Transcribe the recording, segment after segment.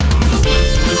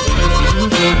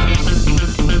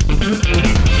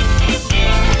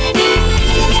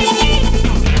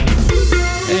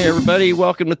everybody.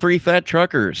 Welcome to Three Fat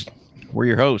Truckers. We're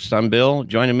your hosts. I'm Bill.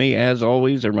 Joining me, as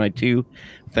always, are my two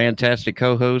fantastic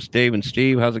co-hosts, Dave and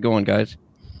Steve. How's it going, guys?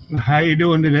 How you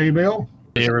doing today, Bill?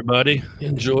 Hey, everybody.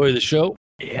 Enjoy the show.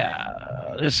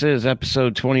 Yeah, this is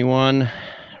episode 21,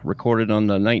 recorded on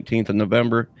the 19th of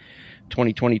November,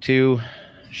 2022.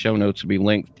 Show notes will be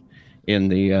linked in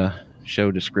the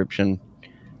show description,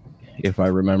 if I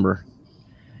remember.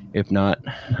 If not,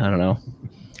 I don't know.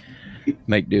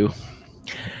 Make do.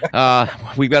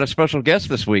 We've got a special guest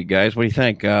this week, guys. What do you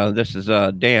think? This is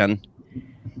Dan.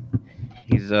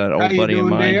 He's an old buddy of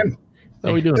mine. Dan? How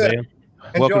are we doing, Dan?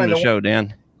 Welcome to the show,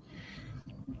 Dan.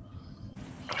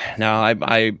 Now,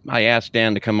 I asked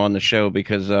Dan to come on the show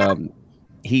because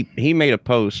he made a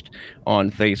post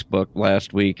on Facebook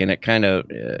last week, and it kind of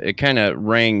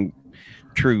rang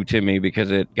true to me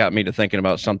because it got me to thinking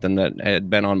about something that had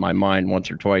been on my mind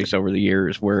once or twice over the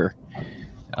years. Where,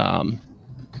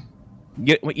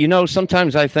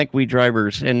 sometimes I think we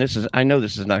drivers, and I know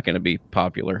this is not going to be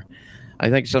popular. I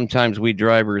think sometimes we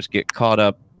drivers get caught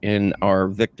up in our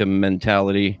victim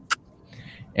mentality,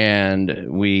 and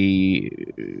we're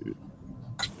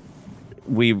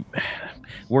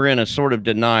in a sort of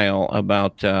denial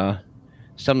about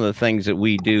some of the things that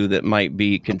we do that might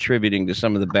be contributing to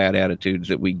some of the bad attitudes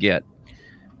that we get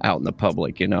out in the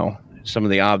public. Some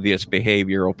of the obvious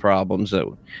behavioral problems that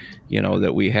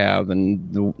we have,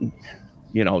 and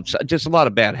just a lot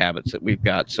of bad habits that we've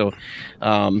got. So,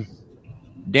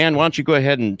 Dan, why don't you go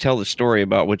ahead and tell the story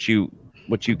about what you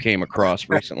came across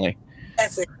recently?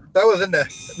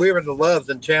 We were in the Loves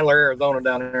in Chandler, Arizona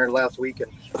down there last week,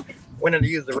 and went in to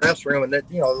use the restroom, and the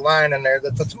line in there,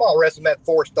 that's a small restroom, had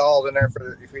 4 stalls in there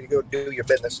for you to go do your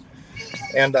business.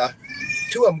 And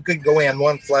 2 of them could go in,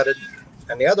 one flooded,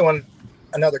 and the other one,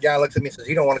 another guy looks at me and says,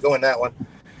 "You don't want to go in that one."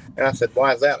 And I said,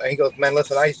 "Why is that?" And he goes, "Man,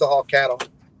 listen, I used to haul cattle."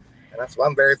 And I said, "Well,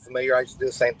 I'm very familiar. I used to do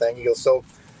the same thing." He goes, "So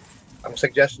I'm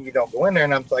suggesting you don't go in there."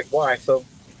 And I'm like, "Why?" So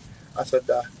I said,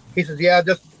 he says, "Yeah,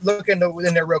 just look in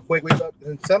there real quick." We looked,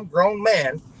 and some grown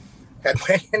man had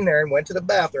went in there and went to the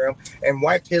bathroom and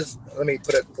wiped his, let me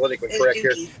put it politically correct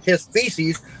here, his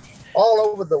feces all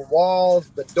over the walls,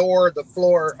 the door, the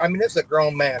floor. I mean, this is a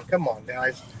grown man. Come on,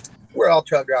 guys. We're all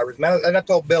truck drivers, man. And I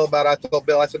told Bill I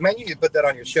said, "Man, you need to put that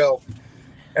on your show."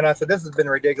 And I said, "This has been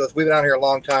ridiculous. We've been out here a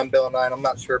long time, Bill and I, and I'm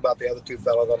not sure about the other 2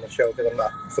 fellows on the show because I'm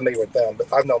not familiar with them.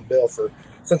 But I've known Bill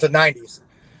since the 90s.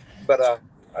 But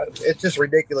it's just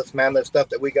ridiculous, man, the stuff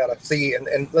that we got to see.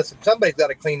 And listen, somebody's got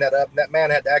to clean that up. And that man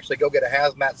had to actually go get a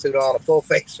hazmat suit on, a full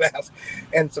face mask,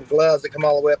 and some gloves that come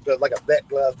all the way up to, like a vet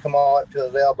glove, come all up to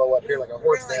his elbow up here like a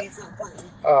horse neck.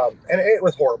 And it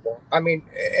was horrible. I mean,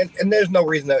 and there's no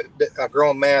reason that a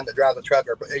grown man that drives a truck,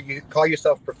 or you call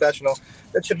yourself professional,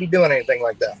 that should be doing anything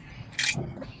like that.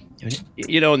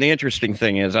 And the interesting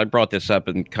thing is, I brought this up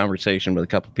in conversation with a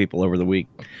couple people over the week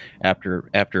after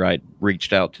I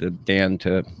reached out to Dan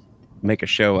to make a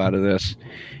show out of this,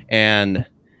 and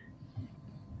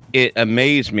it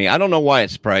amazed me. I don't know why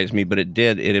it surprised me, but it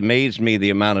did. It amazed me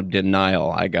the amount of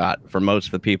denial I got from most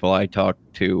of the people I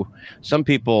talked to. Some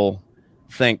people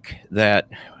think that,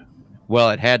 well,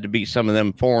 it had to be some of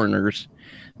them foreigners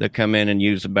that come in and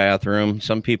use the bathroom.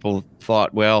 Some people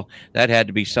thought, well, that had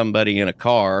to be somebody in a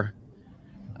car.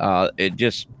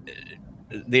 The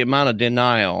amount of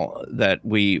denial that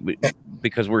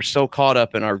because we're so caught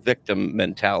up in our victim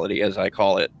mentality, as I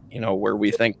call it, where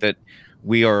we think that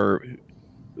we are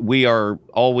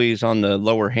always on the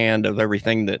lower hand of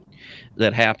everything that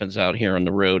happens out here on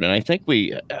the road. And I think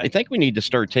we need to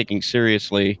start taking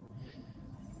seriously,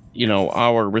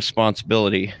 our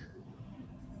responsibility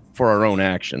for our own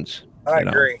actions. I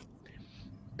agree.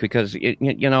 Because it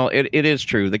is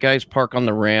true. The guys park on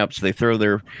the ramps. They throw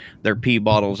their pee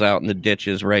bottles out in the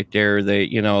ditches right there.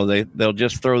 They'll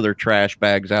just throw their trash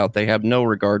bags out. They have no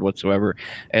regard whatsoever.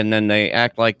 And then they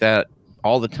act like that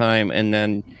all the time. And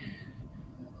then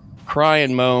cry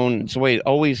and moan. It's the way it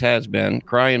always has been.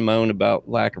 Cry and moan about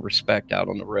lack of respect out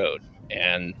on the road.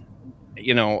 And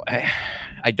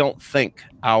I don't think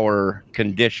our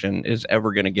condition is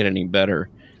ever going to get any better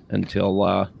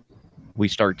until we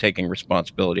start taking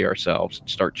responsibility ourselves and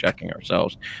start checking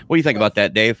ourselves. What do you think about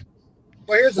that, Dave?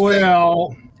 Well, here's the thing.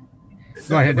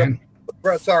 Go ahead, Dan.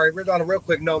 Sorry, we're on a real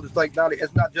quick note. It's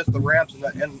not just the ramps and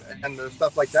the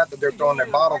stuff like that they're throwing their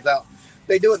bottles out.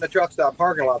 They do it in the truck stop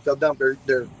parking lot. They'll dump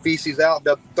their feces out.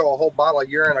 They'll throw a whole bottle of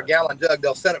urine, a gallon jug.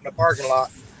 They'll set it in the parking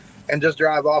lot and just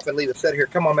drive off and leave it set here.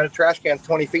 Come on, man, a trash can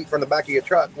 20 feet from the back of your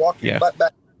truck. Walk your butt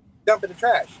back, dump in the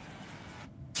trash.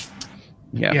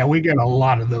 Yeah, we get a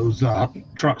lot of those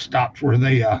truck stops where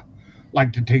they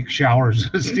like to take showers,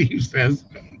 as Steve says.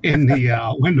 in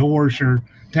the window washer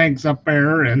tanks up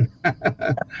there, and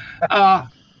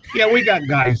yeah, we got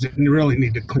guys that really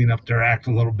need to clean up their act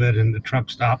a little bit in the truck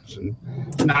stops and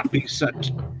not be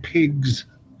such pigs,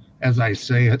 as I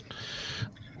say it.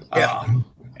 Yeah.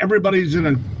 Everybody's in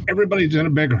a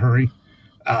big hurry.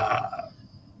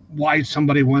 Why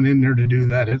somebody went in there to do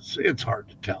that? It's hard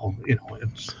to tell.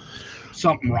 It's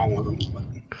something wrong with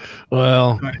them.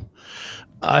 Well, Go ahead.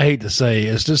 I hate to say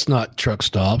it's just not truck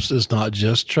stops. It's not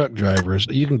just truck drivers.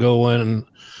 You can go in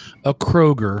a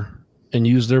Kroger and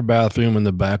use their bathroom in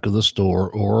the back of the store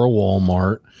or a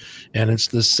Walmart, and it's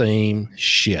the same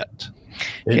shit.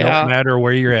 It don't matter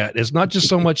where you're at. It's not just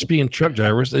so much being truck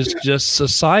drivers. It's just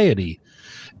society.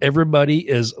 Everybody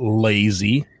is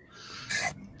lazy.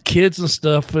 Kids and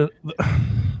stuff.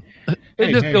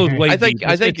 It just goes way I think deep.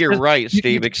 I think you're right,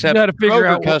 Steve. Except gotta figure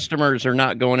out Kroger customers are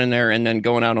not going in there and then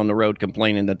going out on the road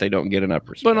complaining that they don't get enough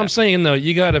respect. But I'm saying, though,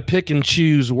 you got to pick and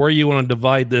choose where you want to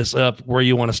divide this up, where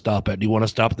you want to stop at. Do you want to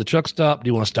stop at the truck stop? Do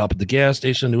you want to stop at the gas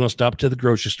station? Do you want to stop to the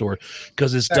grocery store?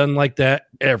 Because it's done like that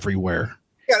everywhere.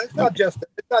 Yeah, it's not just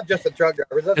the truck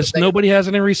drivers. That's It's the thing. nobody has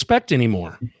any respect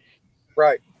anymore.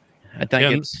 Right. I think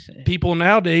And it's people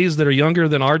nowadays that are younger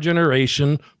than our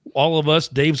generation, all of us,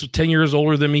 Dave's 10 years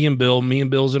older than me and Bill. Me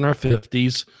and Bill's in our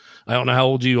 50s. I don't know how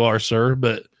old you are, sir,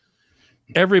 but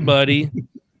everybody,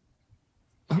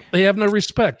 they have no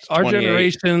respect. Our 28.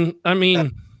 generation, I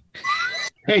mean,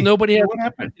 Hey, nobody has what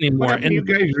happened? anymore. What happened to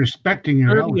you guys respecting your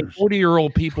 30 and elders?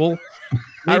 40-year-old people, I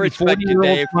maybe respect you,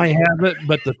 40-year-olds Dave. might have it,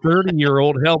 but the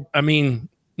 30-year-old, hell, I mean,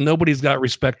 nobody's got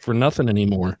respect for nothing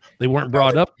anymore. They weren't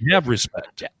brought up to have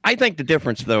respect. I think the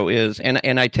difference though is,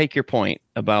 and I take your point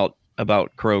about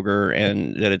Kroger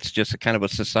and that it's just a kind of a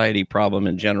society problem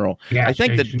in general. Gas I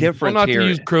think the station. Well, difference not here. to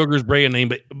use Kroger's brand name,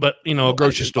 but a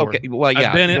grocery store. Okay, well,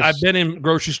 yeah, I've been in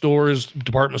grocery stores,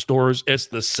 department stores. It's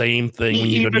the same thing when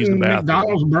you go to use the Even bathroom.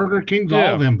 McDonald's, Burger King's,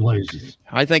 Yeah. all them places.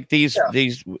 I think these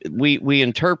we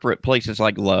interpret places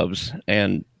like Love's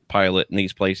and Pilot and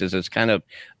these places as kind of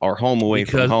our home away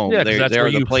from home. Yeah, 'cause that's They're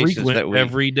where the you places frequent that we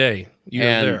every day. You're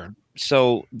And- there.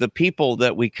 so the people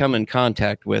that we come in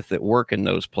contact with that work in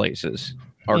those places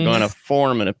are going to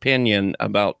form an opinion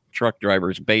about truck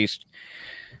drivers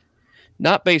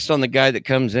not based on the guy that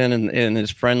comes in and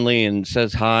is friendly and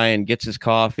says hi and gets his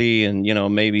coffee and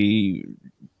maybe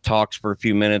talks for a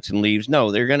few minutes and leaves.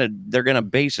 No, they're gonna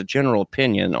base a general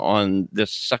opinion on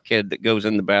this suckhead that goes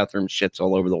in the bathroom, shits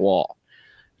all over the wall.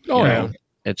 Oh, You yeah. know,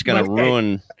 it's gonna But, hey,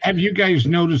 ruin. Have you guys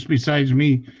noticed, besides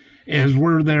me, as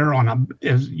we're there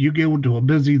as you go to a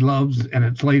busy Love's and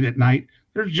it's late at night,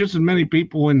 there's just as many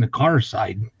people in the car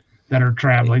side that are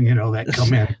traveling, that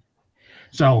come in.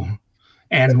 So,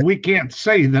 and we can't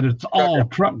say that it's all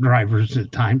truck drivers at the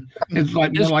time. It's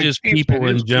like It's more like just Steve people said, in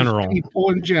it's just general.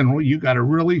 People in general, you got to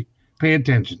really pay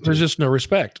attention to. There's just no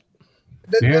respect.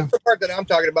 Yeah. That's the part that I'm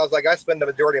talking about. Is like I spend the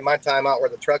majority of my time out where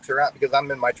the trucks are at because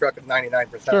I'm in my truck at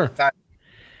 99% Sure. of the time.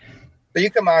 But you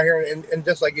come out here and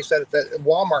just like you said, at the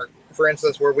Walmart, for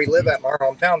instance, where we live at in our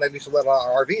hometown, they used to let a lot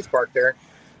of RVs parked there.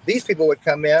 These people would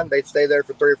come in, they'd stay there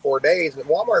for 3 or 4 days, and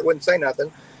Walmart wouldn't say nothing.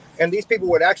 And these people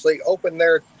would actually open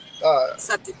their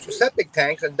septic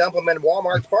tanks and dump them in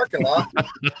Walmart's parking lot.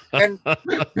 And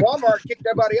Walmart kicked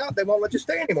everybody out. They won't let you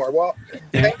stay anymore. Well,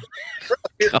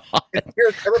 here's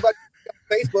everybody on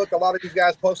Facebook. A lot of these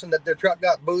guys posting that their truck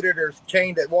got booted or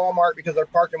chained at Walmart because they're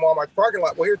parked in Walmart's parking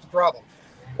lot. Well, here's the problem.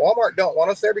 Walmart don't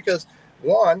want us there because,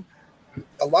 one,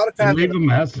 a lot of times Leave a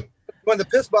mess. when the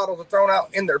piss bottles are thrown out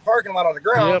in their parking lot on the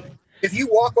ground, Yep. if you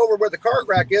walk over where the cart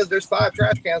rack is, there's 5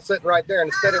 trash cans sitting right there. And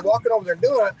instead of walking over there and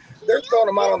doing it, they're throwing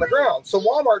them out on the ground. So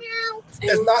Walmart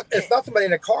it's not somebody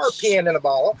in a car peeing in a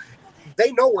bottle.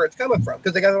 They know where it's coming from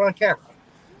because they got it on camera.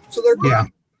 So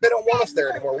they don't want us there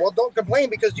anymore. Well, don't complain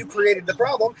because you created the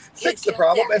problem. Fix the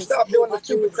problem and stop doing the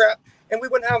stupid crap, and we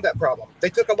wouldn't have that problem. They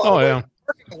took a lot of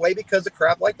parking away because of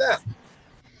crap like that.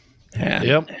 Yeah.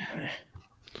 Yep.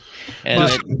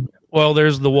 And Well,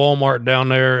 there's the Walmart down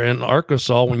there in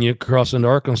Arkansas. When you cross into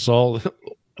Arkansas,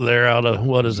 they're out of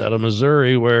of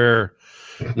Missouri, where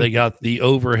they got the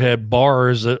overhead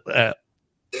bars at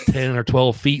 10 or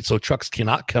 12 feet, so trucks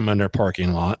cannot come in their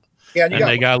parking lot. Yeah, And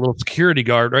they got a little security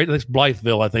guard, right? That's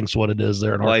Blytheville, I think, is what it is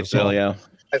there in Arkansas. Blytheville, yeah.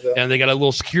 And they got a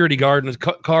little security guard, and the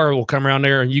car will come around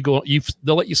there, and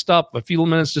they'll let you stop a few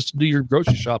minutes just to do your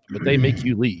grocery shopping, but they make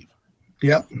you leave.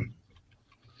 Yep.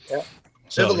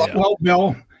 So, There's a lot- yeah. Well,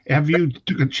 Bill, have you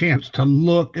took a chance to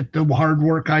look at the hard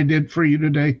work I did for you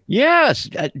today? Yes,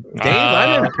 Dave,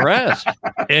 I'm impressed.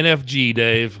 NFG,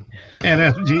 Dave.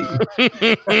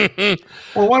 NFG.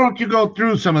 Well, why don't you go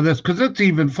through some of this? Because it's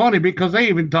even funny because they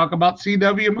even talk about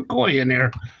C.W. McCoy in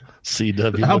there.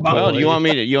 CW How about- Well, McCoy.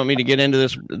 you want me to get into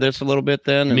this a little bit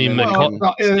then? You mean And then we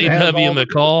McCoy? can- CW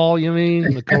McCall, you mean?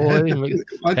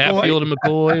 McCoy? Hatfield and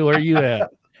McCoy, where are you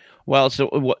at? Well, so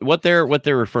what they're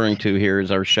referring to here is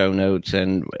our show notes,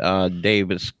 and Dave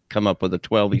has come up with the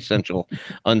 12 essential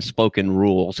unspoken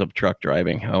rules of truck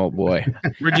driving. Oh boy,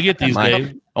 Where'd you get these, My-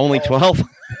 Dave? only 12.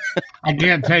 I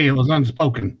can't tell you, it was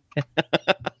unspoken.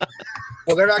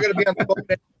 Well, they're not going to be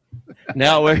unspoken.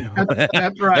 Now That's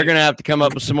they're right. going to have to come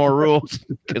up with some more rules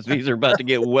because these are about to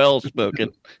get well spoken.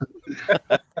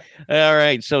 All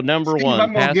right, so number Steve, one,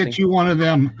 I'm gonna passing. get you one of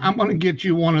them. I'm gonna get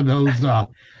you one of those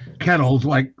kettles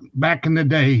like back in the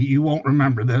day. You won't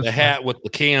remember this. The hat with the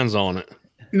cans on it.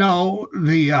 No,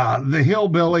 the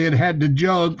hillbilly had the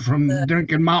jug from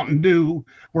drinking Mountain Dew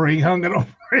where he hung it over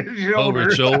his Over shoulder.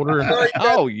 his shoulder. Sorry,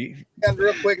 Oh, you, and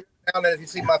real quick, now that if you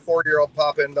see my 4-year-old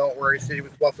pop in, don't worry. She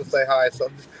wants to say hi, so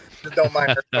just don't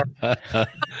mind her.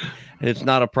 it's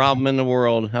not a problem in the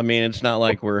world. I mean, it's not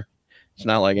like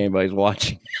anybody's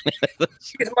watching.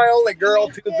 She's my only girl,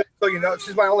 too. So you know,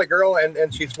 she's my only girl,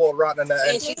 and she's full of rotten in that,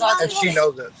 And she's autistic. and she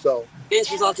knows it. So And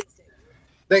she's autistic.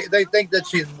 they think that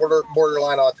she's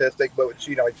borderline autistic, but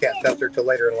you can't test her till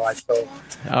later in life. So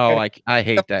Oh, I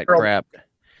hate that crap.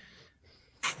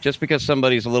 Just because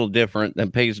somebody's a little different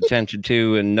and pays attention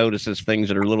to and notices things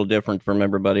that are a little different from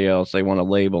everybody else, they want to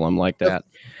label them like that.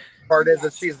 part is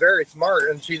that she's very smart,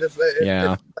 and she just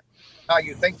Yeah. it's how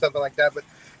you think something like that, but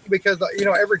because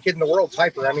every kid in the world's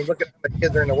hyper. I mean, look at the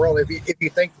kids that are in the world. If you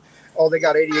think, oh, they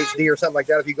got ADHD or something like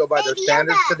that, if you go by their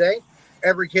standards today,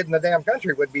 every kid in the damn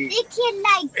country would be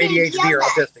ADHD or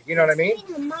autistic. You know what I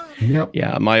mean? Yep.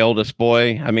 Yeah, my oldest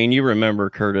boy. I mean, you remember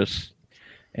Curtis,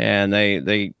 and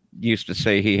they used to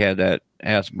say he had that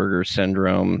Asperger's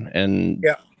syndrome, and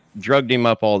Yeah. drugged him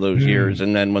up all those Mm. years.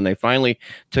 And then when they finally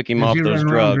took him Does off he those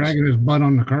run around drugs, dragging his butt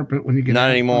on the carpet when you get not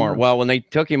out? anymore. Well, when they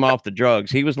took him off the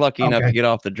drugs, he was lucky enough to Okay. get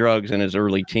off the drugs in his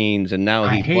early teens, and now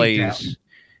I he hate plays.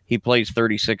 He plays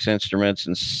 36 instruments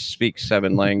and speaks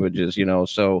 7 languages.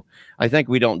 So I think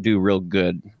we don't do real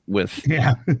good with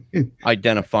Yeah.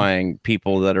 identifying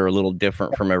people that are a little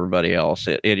different from everybody else.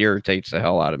 It irritates the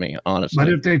hell out of me, honestly.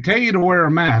 But if they tell you to wear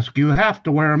a mask, you have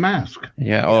to wear a mask.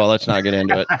 Yeah. Oh, let's not get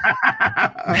into it.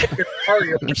 If you're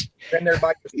partying, then they're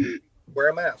by your wear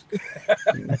a mask.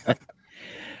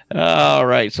 All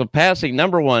right. So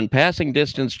number one, passing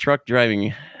distance truck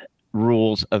driving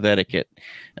rules of etiquette.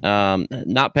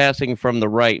 Not passing from the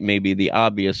right may be the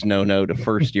obvious no to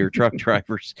first year truck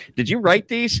drivers. Did you write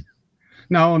these?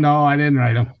 No, I didn't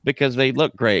write them. Because they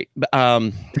look great.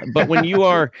 But when you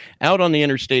are out on the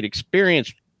interstate,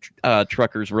 experienced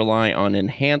truckers rely on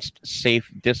enhanced safe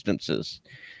distances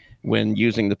when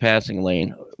using the passing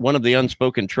lane. One of the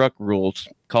unspoken truck rules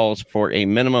calls for a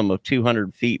minimum of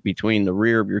 200 feet between the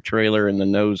rear of your trailer and the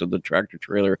nose of the tractor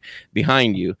trailer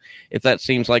behind you. If that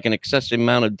seems like an excessive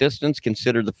amount of distance,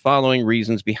 consider the following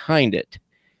reasons behind it.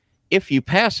 If you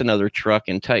pass another truck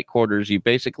in tight quarters, you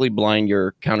basically blind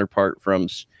your counterpart from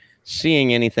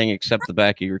seeing anything except the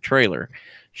back of your trailer.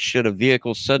 Should a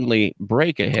vehicle suddenly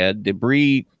brake ahead,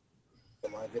 debris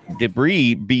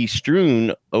be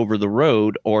strewn over the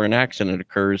road, or an accident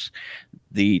occurs,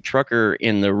 the trucker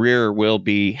in the rear will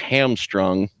be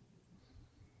hamstrung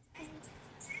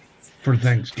For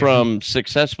Thanksgiving. from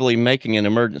successfully making an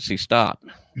emergency stop.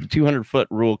 The 200-foot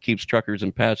rule keeps truckers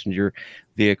and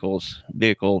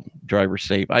vehicle drivers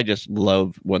safe. I just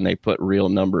love when they put real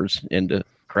numbers into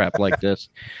crap like this.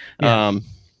 Yeah.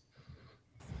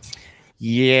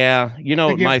 Yeah, They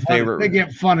get my funny- favorite. They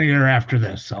get funnier after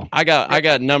this. So I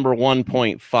got number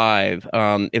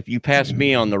 1.5. If you pass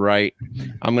me on the right,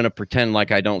 I'm going to pretend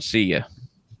like I don't see you.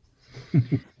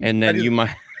 And then you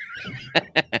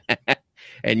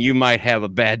might have a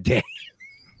bad day.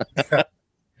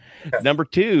 Number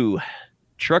 2,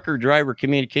 trucker driver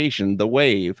communication, the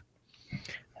wave.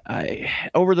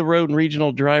 Over the road and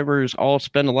regional drivers all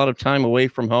spend a lot of time away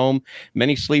from home.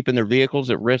 Many sleep in their vehicles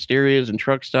at rest areas and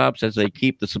truck stops as they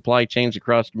keep the supply chains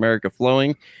across America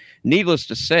flowing. Needless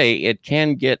to say, it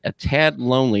can get a tad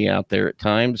lonely out there at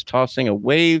times. Tossing a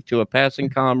wave to a passing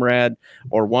comrade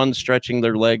or one stretching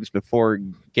their legs before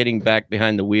getting back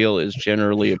behind the wheel is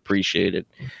generally appreciated.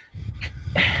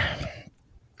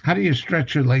 how do you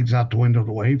stretch your legs out the window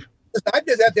to wave? I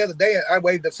did that the other day. I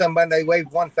waved at somebody. They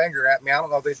waved one finger at me. I don't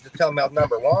know if he was telling me I was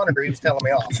number 1 or he was telling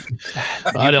me off.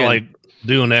 I don't like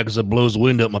doing that because it blows the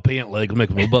wind up my pant leg and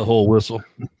makes my butthole whistle.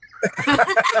 I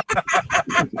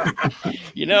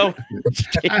know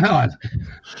it.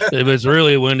 If it's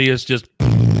really windy, it's just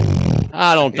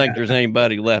I don't think there's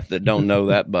anybody left that don't know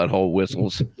that butthole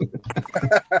whistles.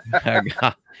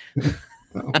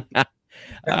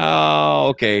 Oh Oh,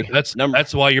 okay.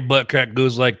 That's why your butt crack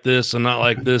goes like this and not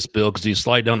like this, Bill, because you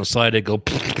slide down the side, it go.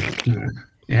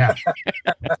 Yeah.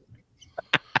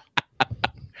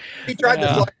 He tried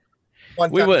to slide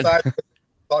one time aside.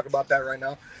 Talk about that right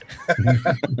now.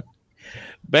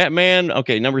 Batman.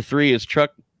 Okay, number 3 is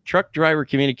truck driver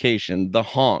communication, the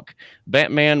honk.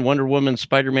 Batman, Wonder Woman,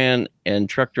 Spider-Man, and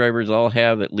truck drivers all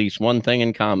have at least one thing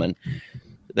in common.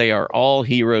 They are all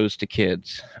heroes to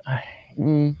kids.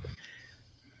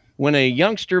 When a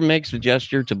youngster makes a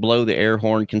gesture to blow the air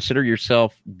horn, consider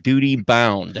yourself duty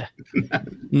bound.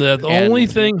 Only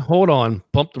thing, hold on,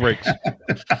 pump the brakes.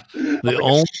 The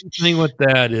only thing with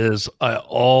that is I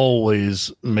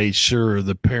always made sure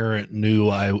the parent knew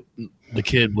the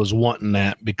kid was wanting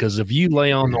that, because if you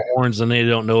lay on the horns and they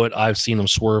don't know it, I've seen them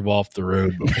swerve off the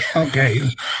road before. Okay,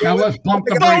 now let's pump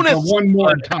the brakes one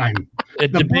more time.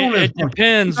 It depends.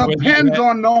 Depends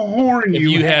on the horn if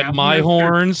you had my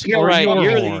horns or right,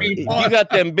 your horn. You got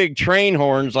them big train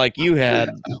horns like you had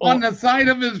on the side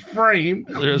of his frame,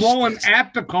 blowing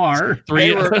at the car.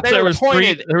 There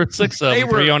were 6 of them,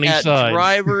 3 on each side.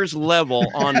 Driver's level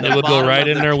on the They would go right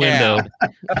in their window,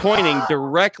 pointing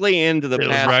directly into the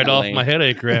passenger right off lane. my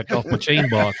headache rack, off my chain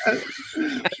box.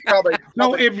 Probably.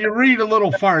 No, if you read a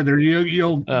little farther,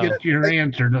 you'll get your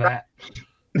answer to that.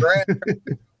 Where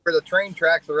the train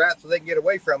tracks are at, so they can get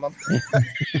away from them.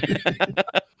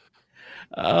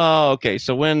 Oh, okay.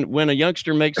 So when a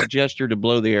youngster makes a gesture to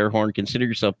blow the air horn, consider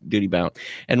yourself duty bound.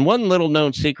 And one little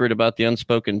known secret about the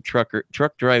unspoken truck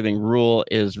driving rule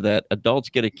is that adults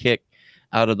get a kick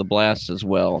out of the blast as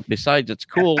well. Besides, it's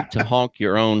cool to honk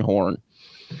your own horn.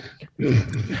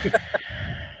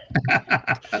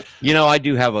 I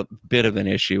do have a bit of an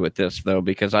issue with this, though,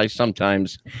 because I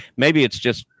sometimes, maybe it's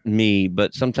just me,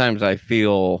 but sometimes I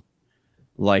feel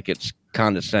like it's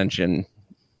condescension,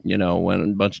 when a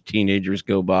bunch of teenagers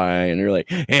go by and they're like,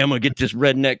 hey, I'm going to get this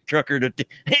redneck trucker to...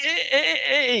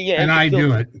 and I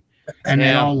do it. And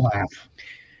they all laugh.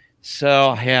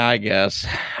 So, yeah, I guess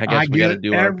we got to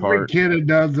do our part. Every kid that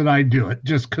does it, I do it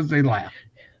just because they laugh.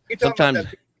 Sometimes...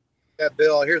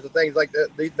 Bill, here's the things like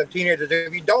the teenagers,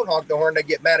 if you don't honk the horn, they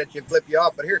get mad at you and flip you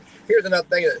off. But here's another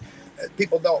thing that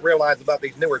people don't realize about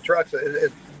these newer trucks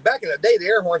is back in the day, the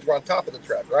air horns were on top of the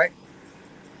truck, right?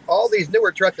 All these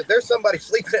newer trucks, if there's somebody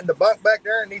sleeping in the bunk back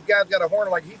there and these guys got a horn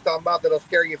like he's talking about that'll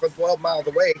scare you from 12 miles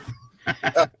away,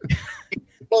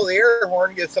 blow the air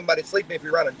horn, get somebody sleeping if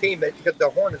you're running team, because the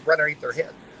horn is right underneath their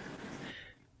head.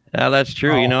 Yeah, that's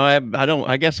true.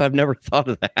 I guess I've never thought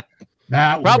of that.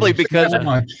 Probably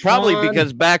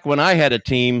because back when I had a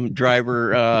team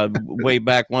driver way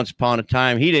back once upon a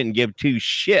time, he didn't give 2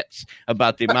 shits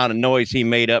about the amount of noise he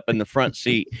made up in the front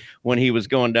seat when he was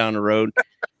going down the road.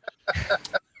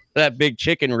 That big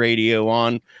chicken radio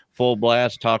on full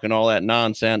blast, talking all that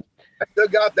nonsense. I still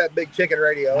got that big chicken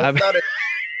radio.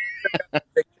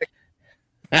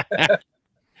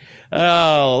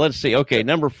 Oh, let's see. Okay,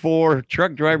 number 4,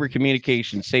 truck driver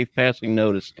communication, safe passing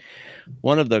notice.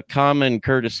 One of the common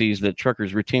courtesies that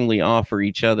truckers routinely offer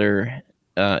each other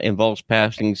involves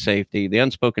passing safety. The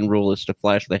unspoken rule is to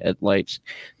flash the headlights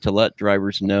to let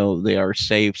drivers know they are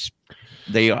safe.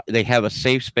 They have a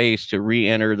safe space to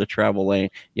re-enter the travel lane.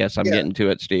 Yes, I'm getting to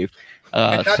it, Steve.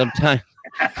 Sometimes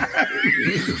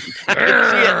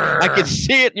I can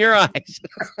see it in your eyes.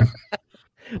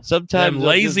 Sometimes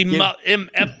lazy.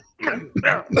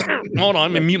 Hold on,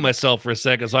 let me mute myself for a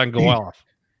second so I can go off.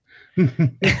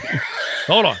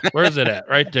 Hold on, where's it at?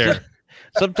 Right there.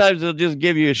 Sometimes they'll just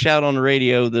give you a shout on the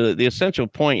radio. The essential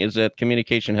point is that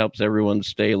communication helps everyone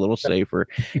stay a little safer.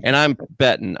 And I'm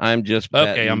betting that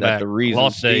back. The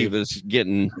reason Steve is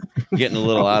getting a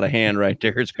little out of hand right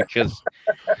there is because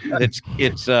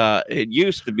it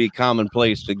used to be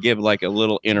commonplace to give like a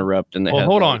little interrupt in the headlights.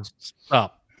 Hold on,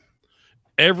 stop.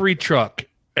 Every truck,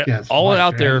 all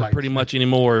out there pretty much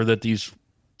anymore that these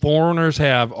foreigners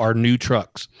have are new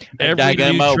trucks. Every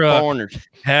new truck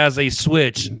has a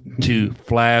switch to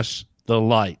flash the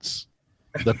lights,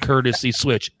 the courtesy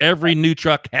switch. Every new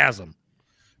truck has them,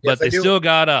 but they still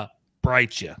gotta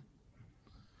bright you.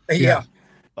 Yeah.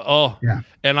 Oh, yeah.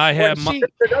 And I had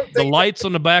the lights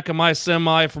on the back of my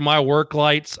semi for my work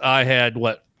lights. I had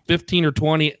 15 or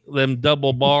 20 of them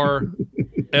double bar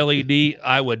LED.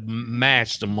 I would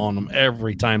mash them on them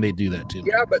every time they do that to me.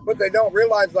 Yeah, but what they don't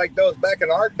realize, like those back in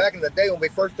the day when we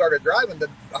first started driving, the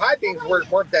high beams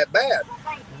weren't that bad.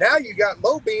 Now you got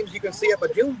low beams, you can see up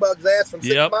a June bug's ass from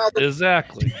 6 miles.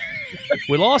 Exactly.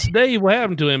 We lost Dave. What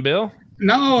happened to him, Bill?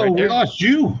 No, we lost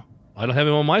you. I don't have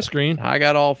him on my screen. I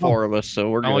got all 4 of us, so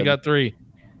we're good. I only got 3.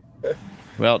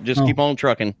 Well, just keep on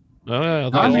trucking. Oh,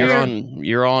 yeah,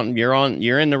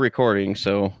 you're in the recording,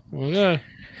 so yeah.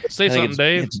 Say I think something,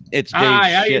 Dave. It's Dave's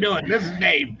Hi, how you shit. doing? This is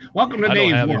Dave. Welcome to I don't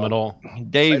Dave's have him World. at all.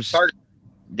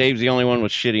 Dave's the only one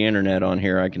with shitty internet on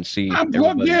here. I can see. I'm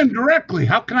plugged everybody. in directly.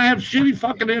 How can I have shitty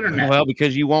fucking internet? Well,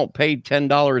 because you won't pay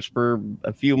 $10 for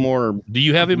a few more. Do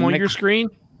you have him on your screen?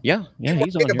 Yeah,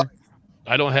 he's on here.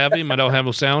 I don't have him. I don't have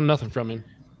no sound, nothing from him.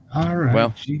 All right.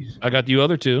 Well, jeez. I got you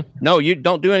other two. No, you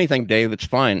don't do anything, Dave. It's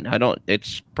fine. I don't.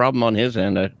 It's problem on his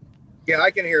end. Yeah,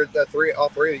 I can hear all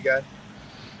three of you guys.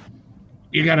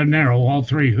 You got to narrow all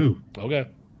three. Who? Okay.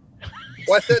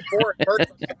 Well, I said four at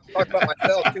first. I talked about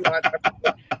myself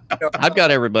too. I've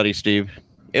got everybody, Steve.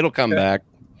 It'll come back.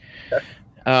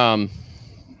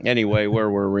 Anyway, where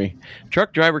were we?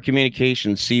 Truck driver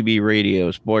communications, CB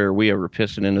radios. Boy, are we ever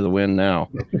pissing into the wind now.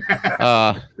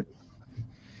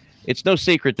 It's no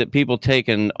secret that people take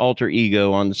an alter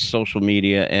ego on social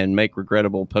media and make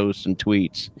regrettable posts and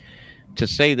tweets. To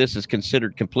say this is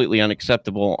considered completely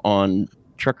unacceptable on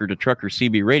trucker to trucker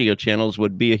CB radio channels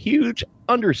would be a huge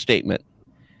understatement.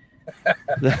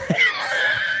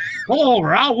 Oh,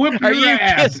 I'll whip your you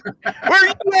ass. kidding? Where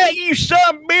you at, you son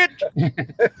of a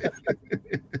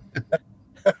bitch?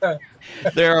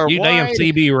 There are You damn wide-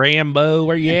 CB Rambo.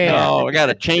 Where you at? Oh, I got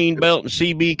a chain belt and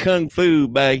CB Kung Fu,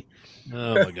 babe.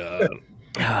 Oh, my God.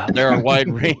 There are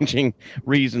wide-ranging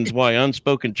reasons why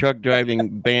unspoken truck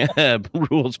driving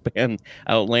rules ban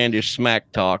outlandish smack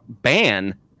talk.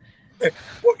 Ban?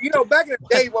 Well, you know, back in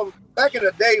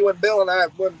the day when Bill and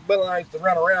I used to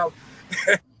run around,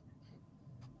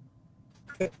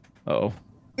 Oh,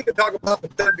 we could talk about the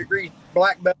 3rd degree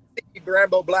black belt,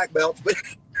 Rambo black belts, but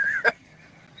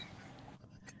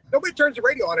nobody turns the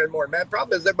radio on anymore, man.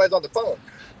 Problem is everybody's on the phone.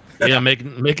 Yeah,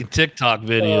 making TikTok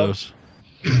videos.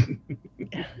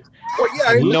 Well, yeah,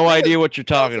 I have no idea what you're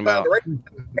talking about. the radio,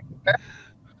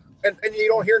 and you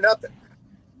don't hear nothing.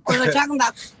 Or they're talking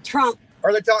about Trump.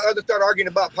 Or they start arguing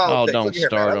about Oh, politics. don't Look here,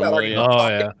 start man, I'm them, not will arguing you? Oh,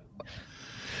 about yeah.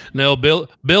 No,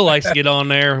 Bill likes to get on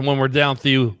there when we're down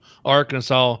through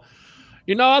Arkansas.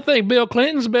 You know, I think Bill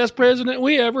Clinton's the best president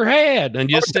we ever had, and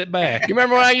just sit back. You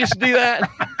remember when I used to do that?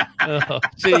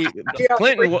 See, Yeah,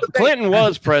 Clinton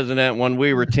was president when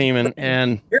we were teaming,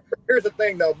 and Here's the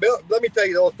thing, though, Bill. Let me tell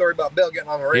you the old story about Bill getting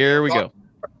on the radio. here we go.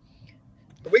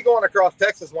 We going across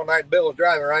Texas one night. Bill was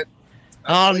driving, right?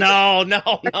 Oh, no.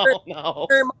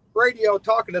 Hearing my radio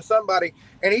talking to somebody,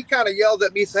 and he kind of yelled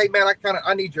at me, "Say, hey, man,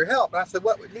 I need your help." And I said,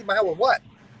 "What? Need my help with what?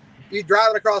 You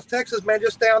driving across Texas, man?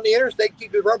 Just stay on the interstate,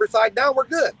 keep the rubber side down. We're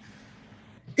good."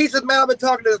 He said, "Man, I've been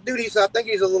talking to this dude." He said, "I think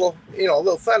he's a little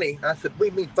funny." I said,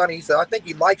 "We mean funny?" He said, "I think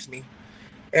he likes me."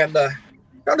 And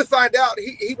come to find out,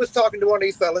 he was talking to one of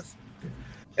these fellas,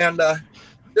 and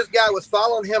this guy was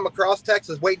following him across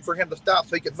Texas, waiting for him to stop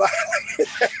so he could violate his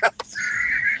house.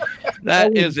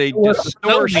 That is a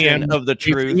distortion of the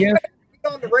truth. Yeah.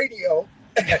 On the radio.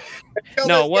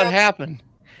 No, what happened?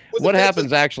 What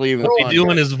happens actually even Was he funnier.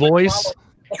 doing his voice?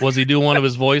 Was he doing one of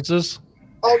his voices?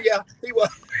 Oh yeah, he was.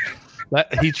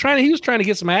 He was trying to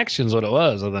get some actions. What it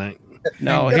was, I think.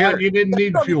 No, Thank here God you didn't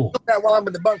need fuel. Do that while I'm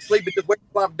in the bunk sleeping, just wait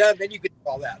till I'm done, then you can do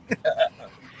all that.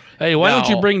 Hey, why don't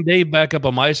you No. bring Dave back up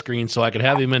on my screen so I could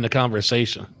have him in the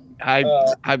conversation?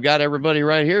 I've got everybody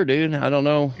right here, dude. I don't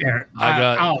know. Here,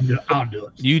 I'll do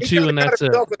it. You He two, kinda and got that's it.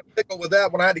 himself in a pickle with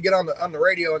that when I had to get on the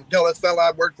radio and tell this fella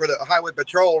I worked for the highway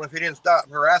patrol, and if he didn't stop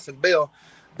harassing Bill,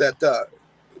 that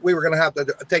we were going to have to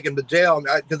take him to jail,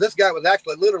 because this guy was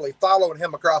actually literally following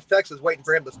him across Texas, waiting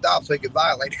for him to stop so he could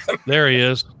violate him. There he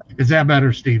is. Is that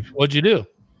better, Steve? What'd you do?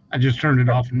 I just turned it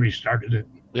off and restarted it.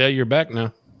 Yeah, you're back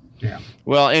now.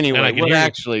 Well, And I anyway, can what hear you.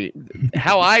 actually,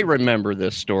 how I remember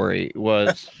this story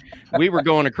was we were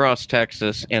going across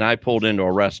Texas and I pulled into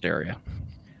a rest area.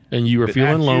 And you were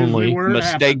feeling That's usually lonely. where it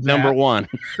Mistake happens number at. one.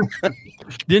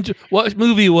 Didn't you? What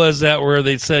movie was that where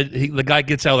they said the guy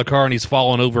gets out of the car and he's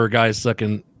falling over a guy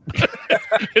sucking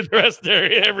the rest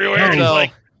area everywhere? Oh, It's no.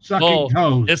 like, Sucking Oh,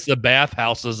 toes. it's the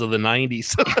bathhouses of the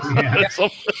 90s. Yeah. So-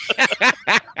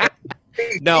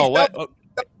 No, He what? stopped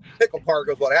at the pickle park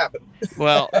was what happened.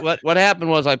 Well, what happened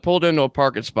was I pulled into a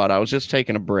parking spot. I was just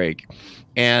taking a break,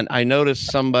 and I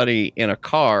noticed somebody in a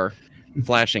car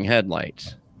flashing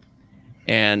headlights.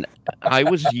 And I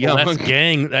was Well, young. that's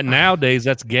gang. Nowadays,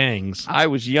 that's gangs. I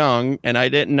was young, and I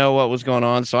didn't know what was going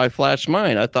on, so I flashed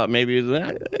mine. I thought maybe it was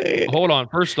that. Hold on.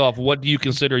 First off, what do you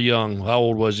consider young? How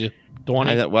old was you?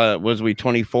 20? I thought, what was we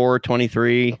 24,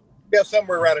 23? Yeah,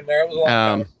 somewhere right in there. It was a long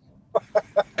time.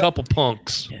 Couple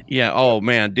punks. Yeah. Oh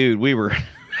man, dude, we were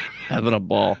having a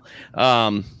ball.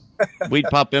 We'd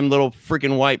pop them little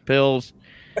freaking white pills.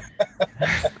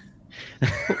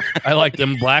 I like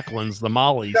them black ones, the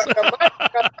mollies.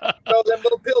 know, them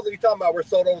little pills that you're talking about were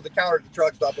sold over the counter at the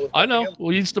truck stop. I know.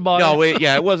 We used to buy No,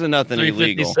 it wasn't nothing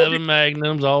illegal. 357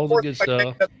 Magnums, all the good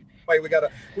stuff.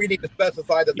 We need to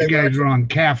specify that they You guys were are on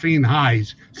caffeine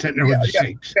highs, sitting there with the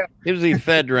shakes. It was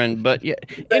ephedrine, but yeah.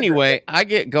 Anyway, I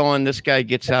get going. This guy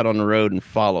gets out on the road and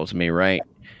follows me, right?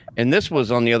 And this was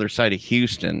on the other side of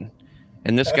Houston,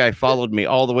 and this guy followed me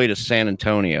all the way to San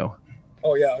Antonio.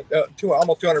 Oh yeah,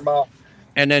 almost 200 miles.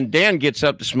 And then Dan gets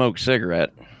up to smoke a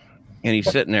cigarette, and he's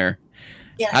sitting there.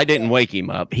 I didn't wake him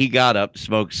up. He got up to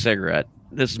smoke a cigarette.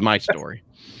 This is my story.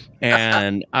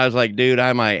 And I was like, dude,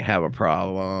 I might have a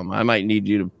problem. I might need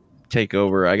you to take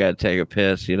over. I got to take a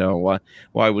piss. You know,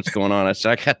 why, what's going on? I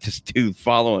said, I got this dude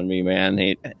following me,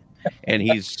 man. And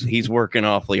he's working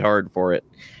awfully hard for it.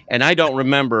 And I don't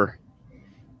remember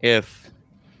if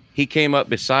he came up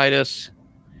beside us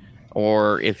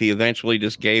or if he eventually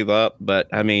just gave up. But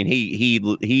I mean,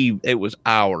 it was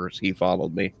hours he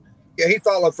followed me. Yeah, he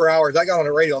followed for hours. I got on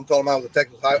the radio and told him I was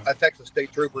a Texas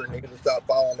state trooper, and he just stopped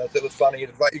following us. It was funny.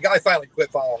 The guy finally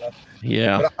quit following us.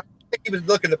 Yeah, but I think he was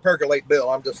looking to percolate Bill.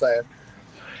 I'm just saying.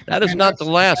 That is not the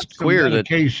last queer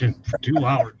dedication for 2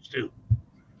 hours too.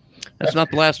 That's not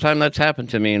the last time that's happened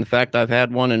to me. In fact, I've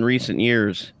had one in recent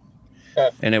years,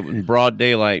 and it was in broad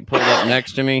daylight. Pulled up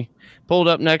next to me. I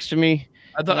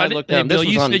thought I looked down. Bill,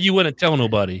 you said you wouldn't tell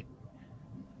nobody.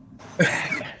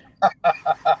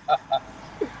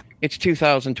 It's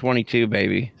 2022,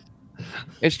 baby.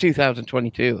 It's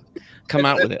 2022. Come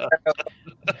out with it.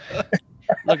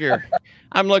 Look here.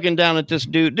 I'm looking down at this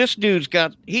dude. This dude's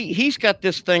got he's got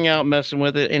this thing out messing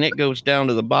with it, and it goes down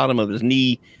to the bottom of his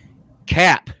knee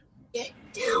cap. Get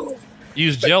down. You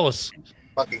was jealous.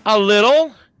 A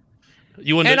little.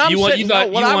 You wanted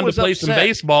to play some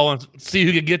baseball and see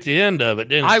who could get the end of it,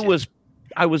 didn't you?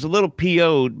 I was a little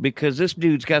PO'd because this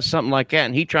dude's got something like that,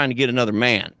 and he's trying to get another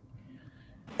man.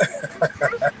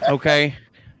 Okay.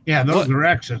 Yeah, those are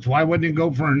exits. Why wouldn't he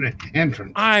go for an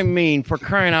entrance? I mean, for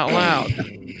crying out loud.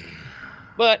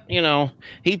 But you know,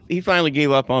 he finally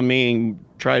gave up on me and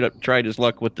tried his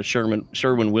luck with the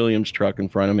Sherwin Williams truck in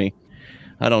front of me.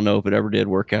 I don't know if it ever did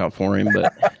work out for him,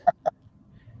 but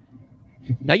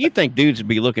now you'd think dudes would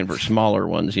be looking for smaller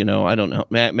ones. You know, I don't know.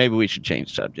 Maybe we should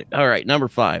change subject. All right, number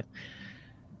 5.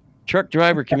 Truck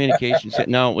driver communications.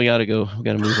 No, we got to go. We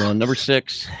got to move on. Number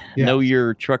 6, Know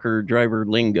your trucker driver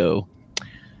lingo.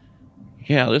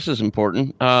 Yeah, this is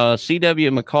important.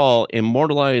 C.W. McCall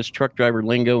immortalized truck driver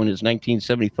lingo in his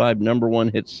 1975 number 1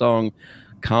 hit song,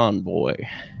 Convoy.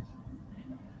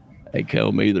 They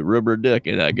call me the rubber duck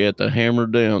and I get the hammer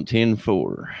down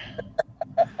 10-4.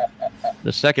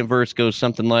 The second verse goes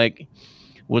something like,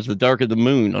 was the dark of the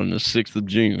moon on the 6th of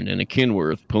June in a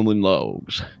Kenworth pulling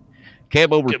logs.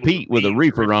 Cab over Pete with a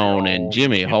reefer on and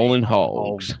Jimmy hauling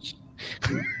hogs.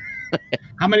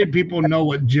 How many people know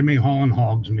what Jimmy hauling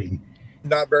hogs mean?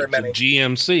 Not very many.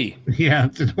 GMC. Yeah,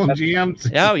 it's an old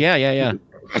GMC. Oh, yeah.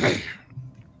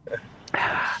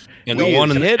 And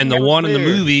the one in the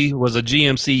movie was a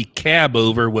GMC cab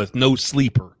over with no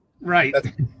sleeper. Right.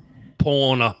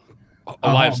 Pulling a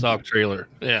livestock trailer.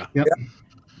 Yeah. Yep.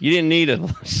 You didn't need a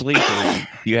sleeper.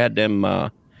 You had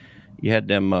them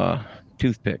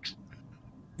toothpicks.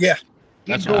 Yeah.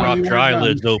 That's what rock dry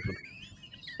lids open.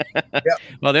 Yep.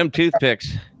 Well, them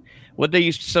toothpicks. What they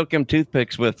used to soak them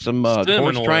toothpicks with? Some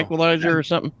horse tranquilizer or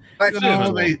something?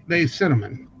 No, they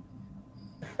cinnamon.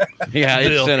 Yeah,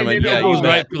 it's cinnamon. Yeah, goes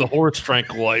right for the horse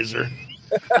tranquilizer.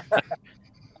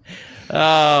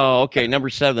 Oh, okay. Number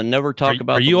 7. Never talk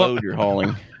about the load you're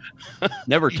hauling.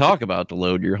 Never talk about the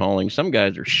load you're hauling. Some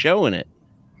guys are showing it.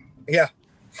 Yeah.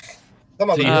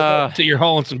 Some of them. So you're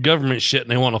hauling some government shit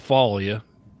and they want to follow you.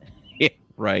 Yeah,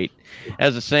 right.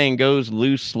 As the saying goes,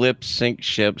 loose slips sink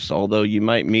ships, although you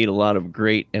might meet a lot of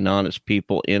great and honest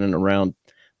people in and around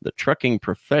the trucking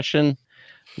profession.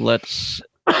 Let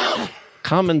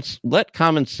common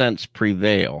sense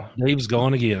prevail. Dave's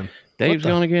gone again.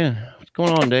 What's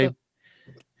going on, Dave?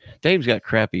 Dave's got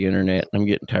crappy internet. I'm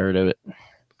getting tired of it.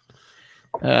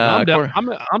 I'm done.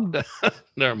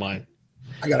 Never mind.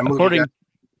 I got to move my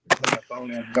phone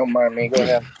in. Don't mind me. Go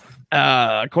ahead.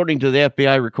 According to the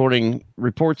FBI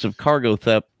reports of cargo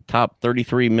theft top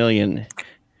 33 million.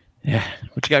 Yeah.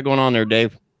 What you got going on there,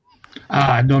 Dave?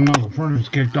 I don't know. The furnace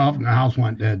kicked off and the house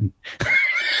went dead.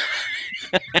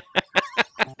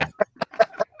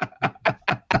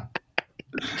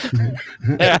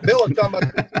 Bill was talking about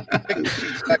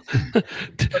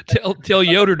tell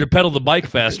Yoder to pedal the bike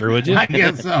faster, would you? I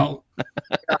guess so.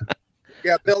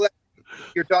 Yeah, Bill,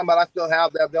 you're talking about I still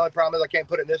have that. The only problem is I can't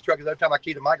put it in this truck because every time I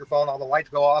key the microphone, all the lights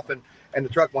go off and the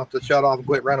truck wants to shut off and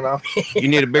quit running off. You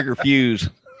need a bigger fuse.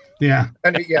 Yeah.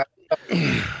 And yeah.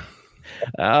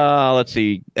 Let's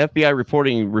see. FBI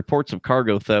reporting reports of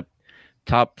cargo theft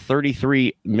top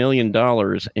 $33 million in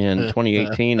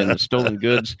 2018, and the stolen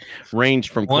goods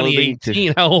ranged from clothing to.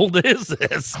 2018. How old is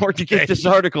this? Where'd you get this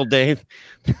article, Dave?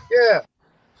 Yeah.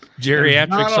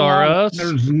 Geriatrics are us.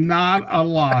 There's not a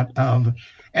lot of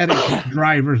etiquette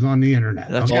drivers on the internet.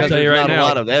 That's I'll because tell you there's right not a now.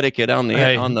 lot of etiquette on the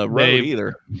Hey, road Dave,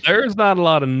 either. There's not a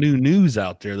lot of new news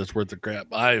out there that's worth the crap.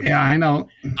 Yeah, I know.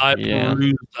 I've Yeah.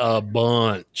 perused a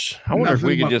bunch. I wonder if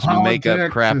we Nothing could but just make up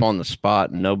politics crap and- on the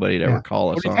spot and nobody'd ever Yeah. call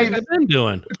us What do you on think it. I've been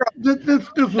doing?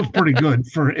 This was pretty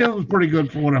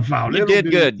good for what I found. You It'll did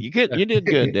do- good. You did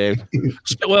good, Dave.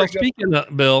 Well, speaking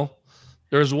of Bill,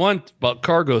 there's one about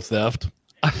cargo theft.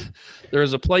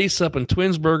 There's a place up in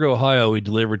Twinsburg, Ohio, we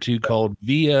delivered to called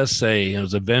VSA. It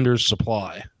was a vendor's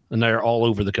supply, and they're all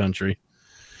over the country.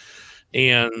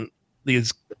 And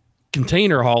these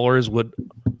container haulers would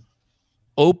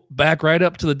back right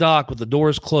up to the dock with the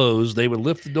doors closed. They would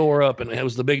lift the door up, and it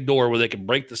was the big door where they could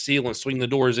break the seal and swing the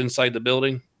doors inside the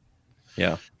building.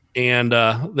 Yeah. And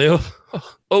they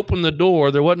opened the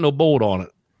door. There wasn't no bolt on it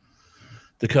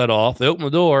to cut off. They opened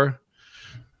the door.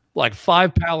 Like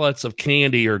 5 pallets of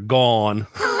candy are gone.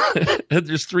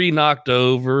 There's 3 knocked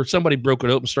over. Somebody broke it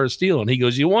open and started stealing. He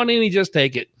goes, "You want any? Just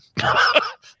take it."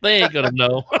 They ain't gonna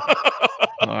know.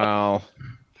 Wow.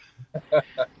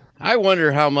 I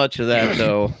wonder how much of that,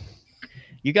 though.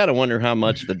 You got to wonder how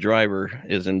much the driver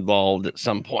is involved at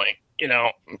some point. You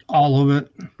know, all of it.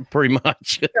 pretty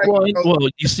much. well,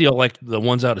 you see, like the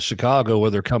ones out of Chicago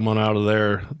where they're coming out of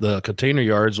the container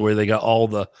yards where they got all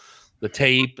the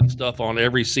tape and stuff on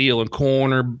every seal and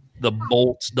corner, the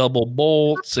bolts, double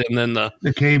bolts, and then the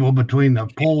cable between the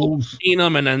poles.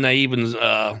 them, and then they even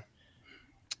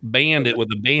band it with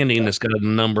a banding that's got a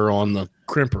number on the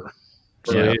crimper.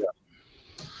 So Yeah.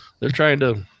 they're trying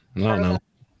to, I don't know.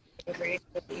 Hey,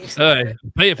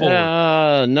 pay it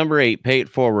forward. Number 8, pay it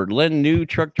forward. Lend new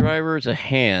truck drivers a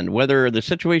hand. Whether the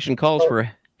situation calls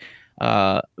for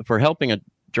helping a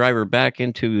driver back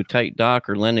into tight dock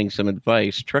or lending some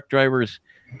advice, truck drivers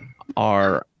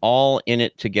are all in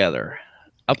it together.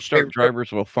 Upstart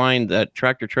drivers will find that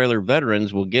tractor trailer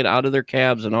veterans will get out of their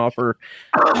cabs and offer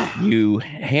you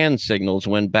hand signals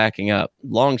when backing up.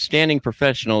 Long-standing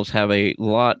professionals have a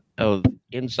lot of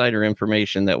insider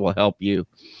information that will help you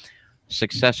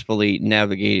successfully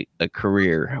navigate a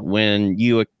career. When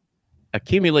you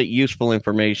accumulate useful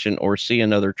information or see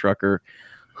another trucker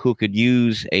who could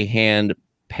use a hand,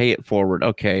 pay it forward.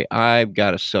 Okay, I've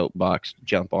got a soapbox to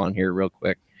jump on here real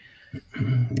quick.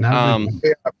 Now,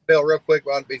 Yeah, Bill, real quick,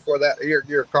 before that,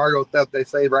 your cargo theft, they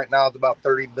say right now is about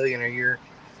 $30 billion a year.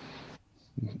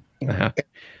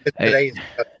 It's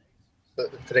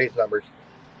today's numbers.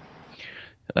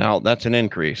 Well, that's an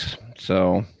increase.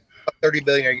 So $30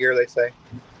 billion a year, they say,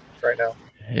 right now.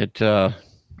 it, and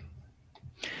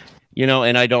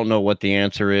I don't know what the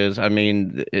answer is. I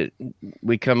mean,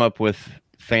 we come up with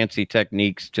fancy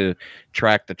techniques to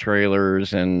track the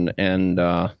trailers and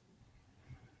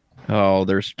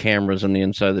there's cameras on the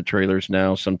inside of the trailers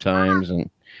now sometimes, and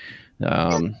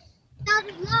But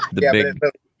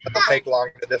it'll take long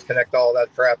to disconnect all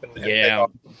that crap and take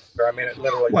off. I mean, it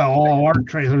literally. well, all our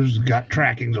trailers got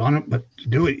trackings on it, but to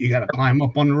do it, you got to climb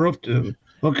up on the roof to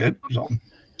hook it. So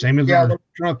same as our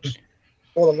trucks.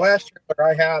 Well, the last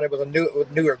trailer I had, it was a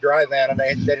newer dry van, and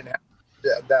they didn't have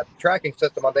that tracking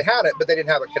system on. They had it, but they didn't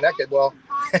have it connected. Well,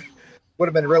 would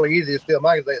have been really easy to steal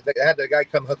mine. They had the guy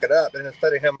come hook it up, and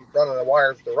instead of him running the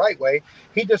wires the right way,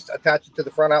 he just attached it to the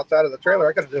front outside of the trailer.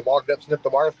 I could have just walked up, snipped the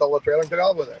wire, stole the trailer, and took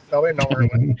off with it. Nobody know where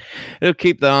it went. It'll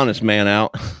keep the honest man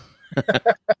out.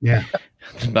 Yeah.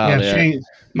 That's about it. Shane,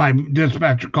 my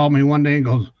dispatcher called me one day and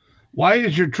goes, "Why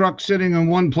is your truck sitting in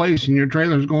one place and your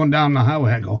trailer's going down the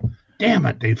highway?" I go, "Damn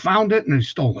it, they found it and they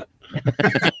stole it."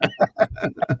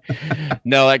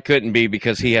 No, that couldn't be,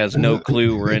 because he has no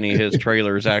clue where any of his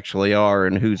trailers actually are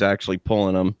and who's actually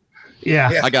pulling them.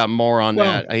 Yeah. I got more on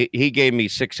Well- that. He gave me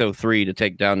 603 to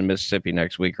take down to Mississippi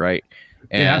next week, right?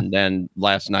 And then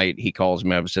last night he calls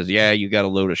me up and says, "Yeah, you got a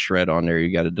load of shred on there.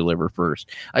 You got to deliver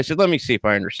first." I said, "Let me see if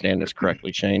I understand this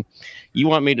correctly, Shane. You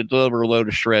want me to deliver a load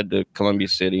of shred to Columbia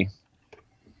City,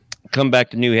 come back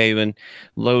to New Haven,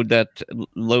 load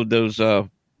those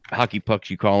hockey pucks,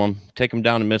 you call them, take them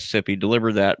down to Mississippi,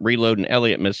 deliver that, reload in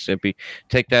Elliott, Mississippi,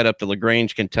 take that up to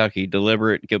LaGrange, Kentucky,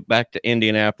 deliver it, get back to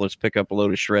Indianapolis, pick up a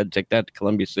load of shred, take that to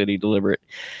Columbia City, deliver it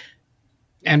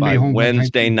And by be home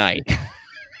Wednesday night."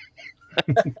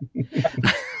 I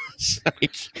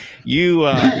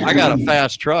got a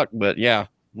fast truck, but yeah,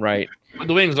 right. Put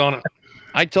the wings on it.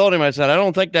 I told him, I said, "I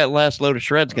don't think that last load of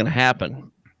shred's going to happen."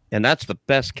 And that's the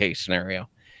best case scenario.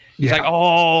 It's like,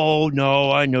 oh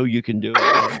no, I know you can do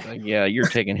it. Like, yeah, you're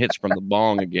taking hits from the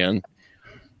bong again.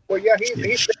 Well, yeah,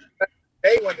 he's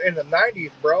hey, when in the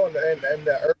 90s, bro, and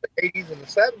the early 80s and the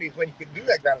 70s when you could do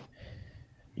that kind of.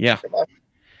 Yeah.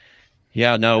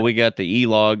 Yeah, no, we got the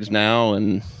e-logs now,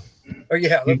 and oh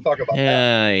yeah, let's talk about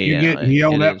that. You're getting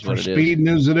yelled at for speeding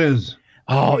as it is.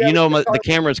 Oh, you know, the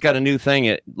camera's got a new thing.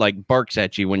 It like barks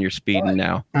at you when you're speeding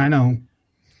now. I know.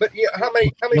 But yeah, how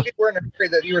many people were in the hurry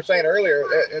that you were saying earlier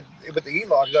with the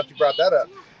e-logs? That you brought that up.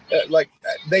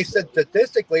 They said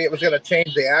statistically it was going to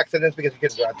change the accidents because you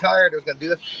couldn't drive tired. It was going to do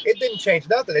this. It didn't change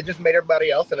nothing. It just made everybody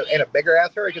else in a bigger ass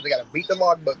hurry because they got to beat the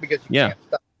logbook because you can't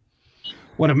stop.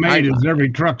 What it made is every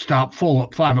truck stop full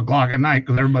at 5 o'clock at night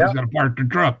because everybody's got to park their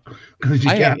truck because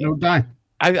you got no time.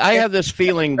 I have this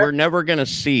feeling we're never going to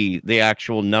see the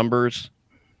actual numbers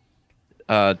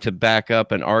to back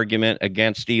up an argument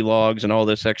against e-logs and all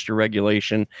this extra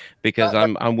regulation, because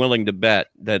I'm willing to bet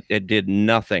that it did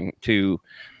nothing to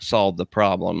solve the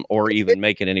problem or even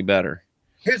make it any better.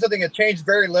 Here's the thing: it changed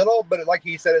very little, but like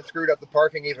he said, it screwed up the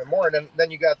parking even more. And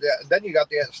then you got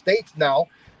the states now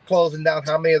closing down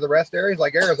how many of the rest areas,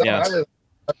 like Arizona. I live,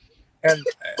 and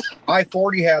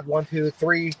I-40 had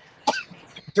 3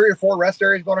 or 4 rest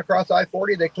areas going across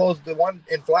I-40. They closed the one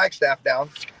in Flagstaff down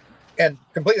and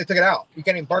completely took it out. You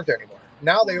can't even park there anymore.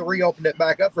 Now they reopened it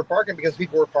back up for parking because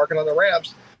people were parking on the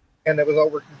ramps, and it was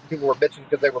over. People were bitching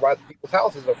because they were by people's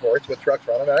houses, of course, with trucks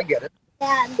running. And I get it.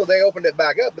 So they opened it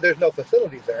back up, but there's no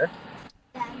facilities there.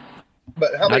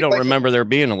 But how many I don't remember there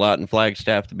being a lot in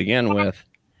Flagstaff to begin with.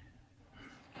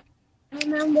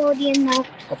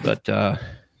 But I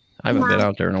haven't been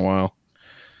out there in a while.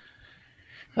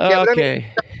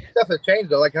 Okay. Stuff has changed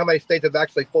though. Like how many states have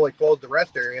actually fully closed the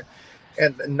rest area,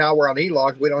 and now we're on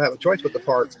e-logs. We don't have a choice but to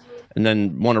park. And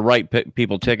then want to write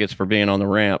people tickets for being on the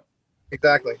ramp.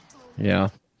 Exactly. Yeah.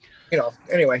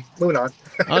 Anyway, moving on.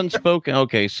 Unspoken.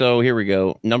 Okay, so here we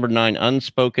go. Number 9,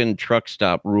 unspoken truck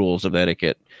stop rules of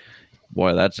etiquette.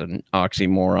 Boy, that's an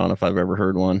oxymoron if I've ever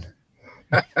heard one.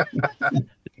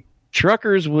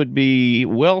 Truckers would be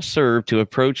well served to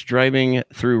approach driving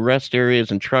through rest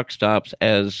areas and truck stops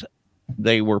as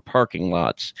they were parking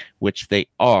lots, which they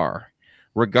are.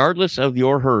 Regardless of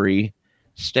your hurry,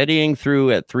 steadying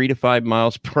through at 3 to 5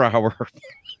 miles per hour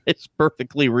is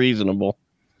perfectly reasonable.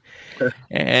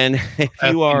 And if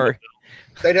you are...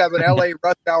 They'd have an LA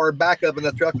rush hour backup in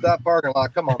the truck stop parking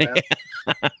lot. Come on, man.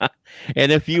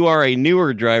 And if you are a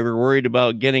newer driver worried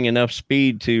about getting enough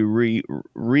speed to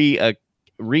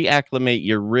reacclimate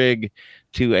your rig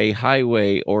to a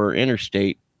highway or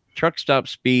interstate, truck stop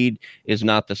speed is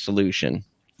not the solution.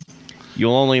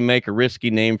 You'll only make a risky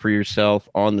name for yourself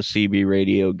on the CB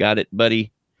radio. Got it,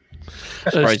 buddy?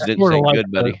 Surprised didn't say like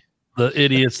good, buddy. The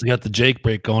idiots that got the Jake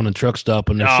brake on and truck stop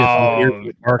and they're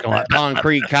parking lot.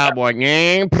 Concrete cowboy.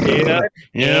 Yeah.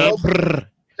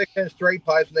 6-inch straight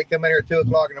pipes, and they come in here at 2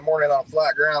 o'clock in the morning on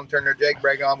flat ground, turn their Jake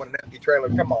brake on with an empty trailer.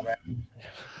 Come on, man.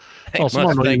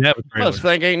 Must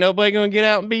think ain't nobody gonna get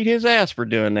out and beat his ass for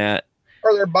doing that.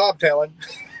 Or they're bobtailing.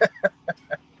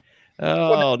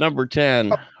 Number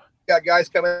 10. Got guys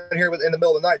coming in here in the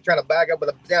middle of the night trying to back up with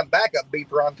a damn backup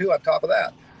beeper on too. On top of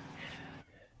that,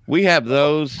 we have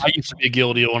those. I used to be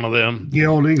guilty of one of them.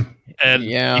 Guilty. And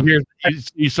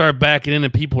you start backing in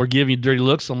and people are giving you dirty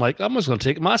looks. I'm like, I'm just going to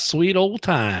take my sweet old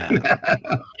time.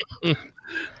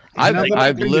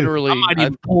 I've literally... I might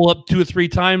even pull up 2 or 3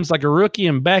 times like a rookie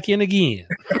and back in again.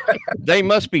 They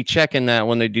must be checking that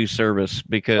when they do service,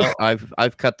 because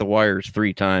I've cut the wires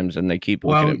 3 times and they keep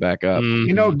looking it back up.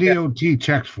 You know, DOT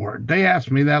checks for it. They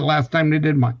asked me that last time they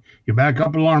did mine. Your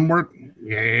backup alarm work?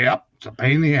 Yep. It's a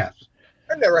pain in the ass.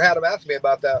 I've never had them ask me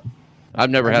about that. I've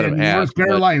never had them ask. North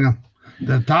Carolina,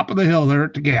 the top of the hill there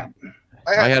at the Gap.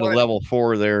 I had a level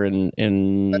 4 there in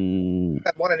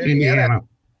had one in Indiana.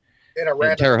 In a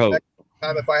random Terre Haute.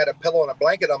 time, if I had a pillow and a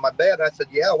blanket on my bed, I said,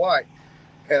 "Yeah, why?"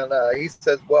 And he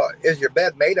says, "Well, is your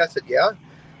bed made?" I said, "Yeah."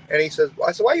 And he says,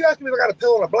 "I said, why are you asking me if I got a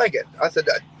pillow and a blanket?" I said,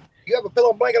 "You have a pillow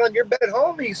and blanket on your bed at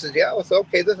home?" He says, "Yeah." I said,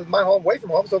 "Okay, this is my home away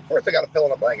from home, so of course I got a pillow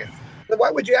and a blanket." I said,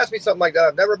 "Why would you ask me something like that?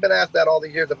 I've never been asked that all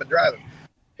these years I've been driving."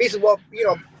 He said, "Well, you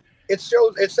know, it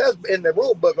says in the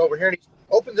rule book over here," and he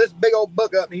opens this big old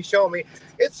book up and he's showing me,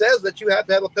 it says that you have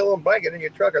to have a pillow and blanket in your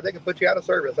truck or they can put you out of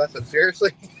service. I said,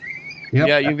 "Seriously?" Yep.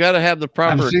 Yeah, you've got to have the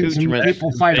proper accoutrement.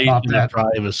 People fight about that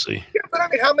privacy. Yeah, but I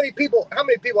mean, how many people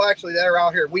actually that are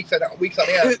out here weeks on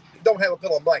end don't have a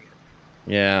pillow and blanket?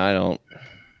 Yeah, I don't.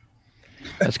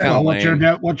 That's kind of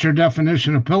what's your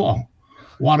definition of pillow?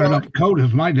 Wadded up coat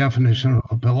is my definition of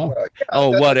a pillow.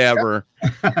 Oh, whatever.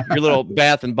 Your little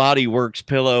Bath and Body Works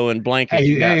pillow and blanket Hey,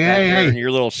 you got hey, back hey, there, hey. and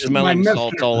your little smelling Mr.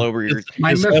 salts all over your.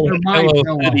 My It's Mr. My Pillow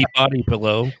pillow. City body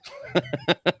pillow.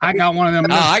 I got one of them.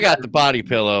 Oh, I got the body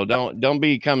pillow. Don't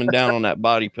be coming down on that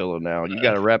body pillow now. You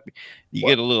got to wrap. You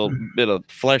get a little bit of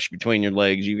flesh between your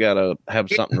legs. You got to have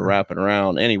something to wrap it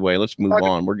around. Anyway, let's move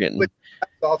on. We're getting.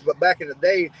 But back in the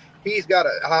day, he's got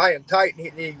a high and tight,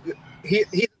 and he's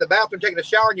in the bathroom taking a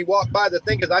shower, and you walk by the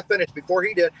thing because I finished before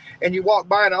he did, and you walk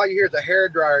by, and all you hear is a hair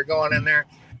dryer going in there.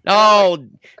 Oh,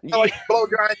 Like blow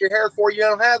drying your hair for you. You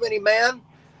don't have any, man.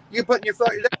 You put your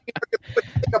foot, you put your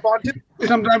makeup on too.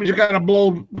 Sometimes you got to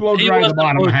blow He dry the wasn't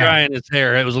bottom blow half. drying his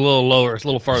hair. It was a little lower. It's a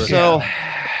little farther. so down.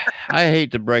 I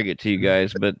hate to break it to you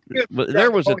guys, but there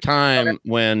was a time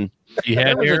when You there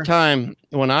had was your a time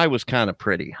when I was kind of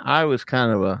pretty. I was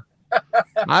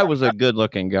a good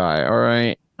looking guy. All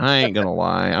right. I ain't going to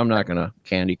lie. I'm not going to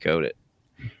candy coat it.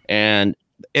 And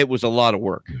it was a lot of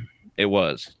work. It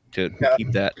was to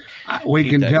keep that. We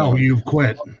Keep can that tell going. you've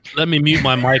quit. Let me mute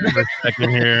my mic for a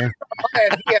second here.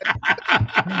 And he had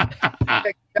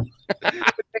a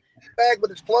bag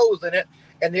with his clothes in it,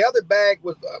 and the other bag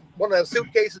was one of the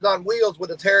suitcases on wheels with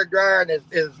his hair dryer and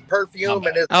his perfume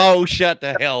and his. Oh, shut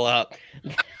the hell up.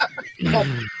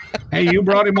 Hey, you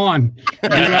brought him on. You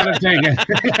got to take it.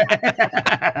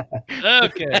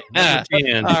 Okay. number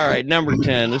 10. All right, number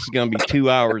 10. This is going to be 2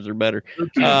 hours or better.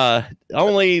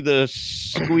 Only the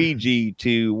squeegee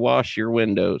to wash your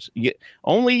windows.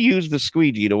 Only use the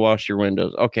squeegee to wash your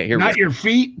windows. Okay, here we Not go. your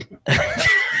feet.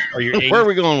 Or your Where are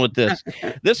we going with this?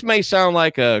 This may sound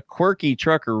like a quirky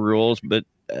trucker rules, but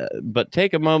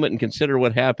take a moment and consider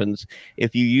what happens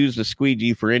if you use the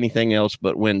squeegee for anything else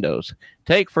but windows.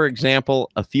 Take, for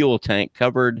example, a fuel tank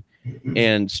covered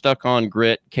and stuck on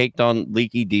grit, caked on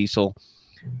leaky diesel.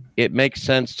 It makes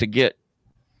sense to get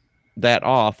that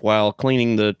off while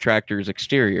cleaning the tractor's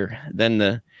exterior. Then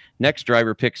the next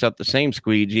driver picks up the same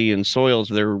squeegee and soils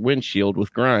their windshield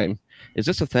with grime. Is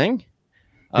this a thing?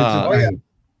 Oh, yeah.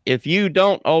 If you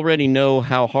don't already know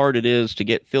how hard it is to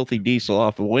get filthy diesel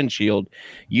off a windshield,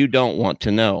 you don't want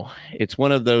to know. It's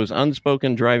one of those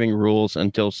unspoken driving rules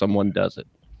until someone does it.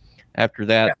 After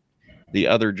that, the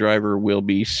other driver will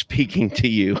be speaking to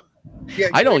you. Yeah,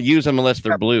 I don't use them unless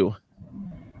they're blue.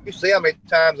 You see how many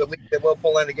times a week that we'll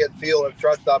pull in to get fuel at a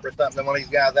truck stop or something, and one of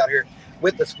these guys out here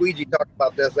with the squeegee talking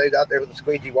about this. They're out there with the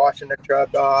squeegee washing their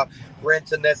truck off,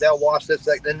 rinsing it. They'll wash this,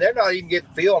 and they're not even getting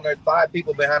fuel, and there's 5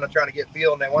 people behind them trying to get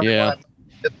fuel, and they wonder Yeah. why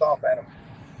it's off at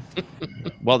them.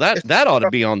 Well, that ought to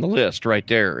be on the list right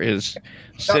there. Is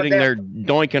sitting there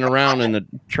doinking around in the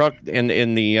truck in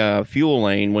the fuel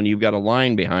lane when you've got a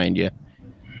line behind you.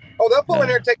 Oh, they'll pull in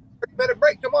there and take a 30-minute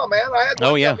break. Come on, man. I had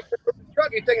Oh, yeah.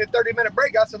 truck. You're taking a 30-minute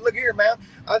break. I said, look here, man.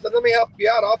 I said, let me help you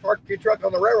out. I'll park your truck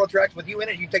on the railroad tracks with you in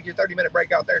it. You take your 30-minute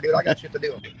break out there, dude. I got shit to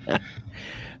do.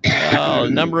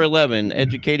 Number 11,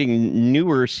 educating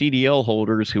newer CDL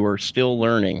holders who are still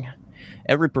learning.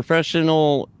 Every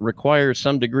professional requires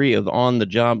some degree of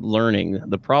on-the-job learning.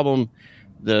 The problem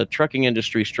the trucking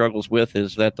industry struggles with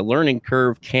is that the learning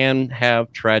curve can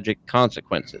have tragic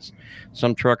consequences.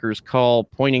 Some truckers call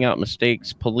pointing out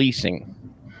mistakes policing.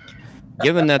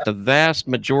 Given that the vast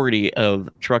majority of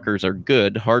truckers are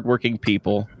good, hardworking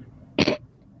people,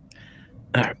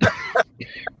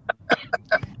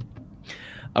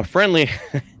 a friendly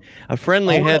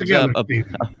heads up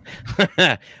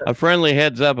a friendly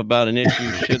heads up about an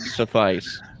issue should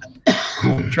suffice.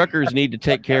 Truckers need to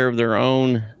take care of their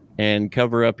own and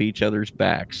cover up each other's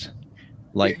backs.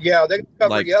 Like, yeah, they can cover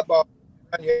like- you up all.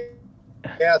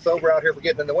 Yeah, it's over out here for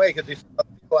getting in the way because these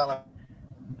people out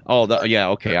oh, yeah,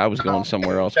 okay, I was going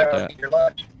somewhere else with that. Your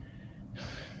lunch.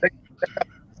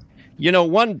 You know,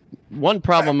 one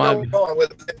problem I'm going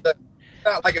with it. It's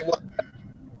not like it was.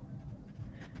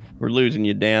 we're losing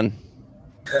you, Dan.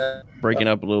 Breaking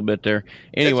up a little bit there.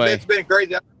 Anyway, it's been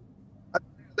crazy.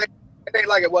 It ain't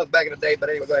like it was back in the day, but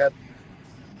anyway, go ahead.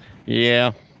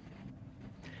 yeah.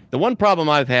 The one problem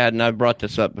I've had, and I've brought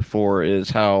this up before, is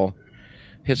how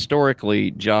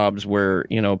historically jobs where,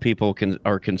 you know, people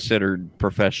are considered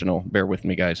professional. Bear with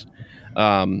me, guys.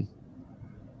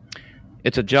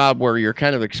 It's a job where you're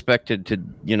kind of expected to,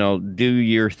 you know, do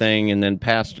your thing and then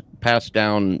pass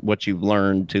down what you've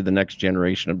learned to the next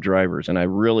generation of drivers. And I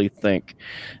really think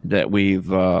that we've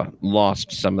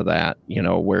lost some of that, you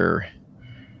know, where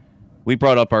we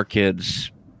brought up our kids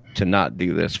to not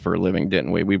do this for a living,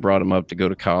 didn't we? We brought them up to go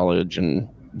to college and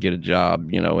get a job,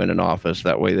 you know, in an office.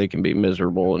 That way they can be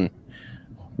miserable and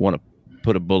want to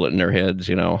put a bullet in their heads,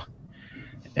 you know.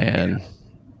 And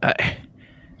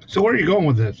So where are you going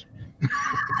with this?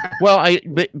 Well,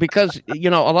 because a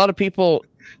lot of people.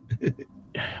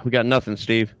 We got nothing,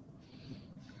 Steve.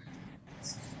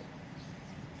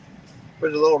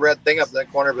 There's a little red thing up in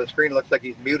that corner of the screen. Looks like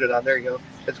he's muted on. There you go.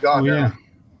 It's gone now.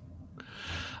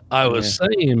 I was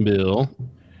saying, Bill,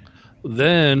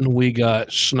 then we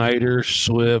got Schneider,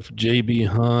 Swift, JB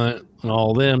Hunt, and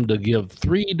all them to give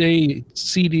 3-day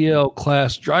CDL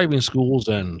class driving schools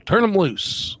and turn them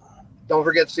loose. Don't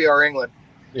forget CR England.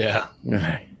 Yeah.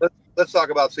 Let's talk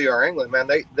about CR England, man.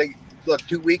 They look,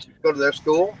 2 weeks you go to their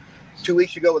school, 2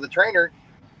 weeks you go with a trainer.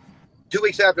 2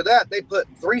 weeks after that, they put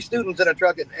 3 students in a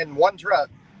truck in one truck,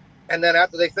 and then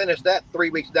after they finish that, 3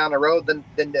 weeks down the road,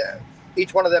 then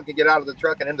each one of them can get out of the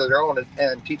truck and into their own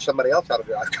and teach somebody else how to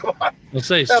drive. Come on. Let's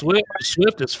say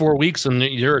Swift is 4 weeks and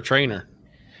you're a trainer.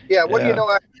 Yeah, what do you know?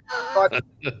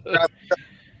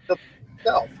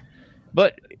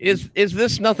 But is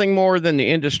this nothing more than the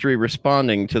industry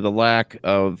responding to the lack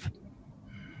of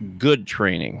good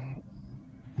training?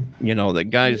 The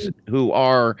guys who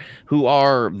are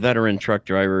veteran truck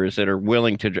drivers that are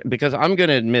willing to, because I'm going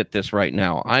to admit this right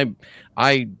now.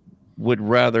 I would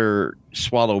rather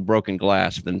swallow broken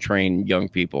glass than train young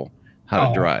people how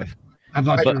to drive. I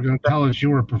thought you were going to tell us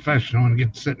you were a professional and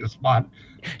get to sit in a spot.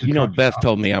 Beth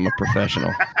told me I'm a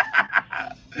professional.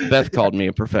 Beth called me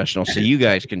a professional, so you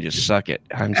guys can just suck it.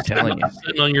 I'm telling you.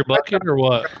 Sitting on your bucket or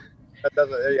what? That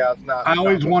doesn't. Yeah, it's not. I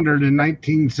always wondered in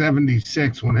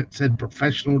 1976 when it said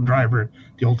professional driver,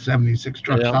 the old 76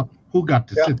 truck stop, who got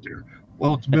to sit there?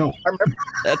 Well, it's Bill. I remember.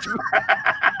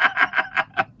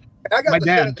 That's my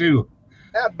dad too.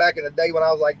 Back in the day when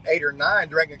I was like 8 or 9,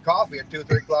 drinking coffee at 2 or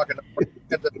 3 o'clock in the morning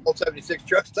at the old 76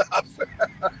 truck stop.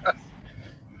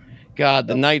 God,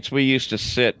 the nights we used to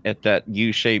sit at that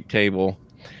U-shaped table,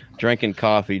 drinking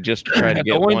coffee just to try to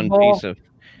get one piece of,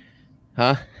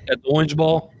 At the orange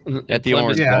ball. At the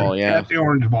orange ball, yeah. At the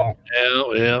orange ball.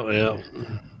 Yeah.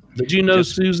 Did you know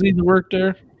Susie worked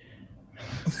there?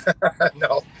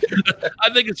 No.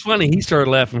 I think it's funny. He started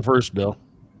laughing first, Bill.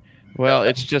 Well,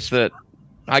 it's just that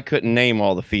I couldn't name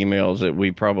all the females that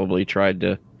we probably tried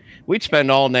to. We'd spend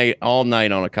all night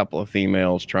on a couple of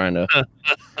females trying to.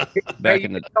 You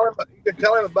can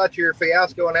tell him about your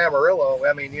fiasco in Amarillo.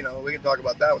 I mean, we can talk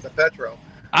about that with the Petro.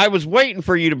 I was waiting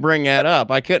for you to bring that up.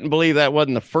 I couldn't believe that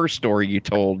wasn't the first story you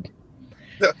told.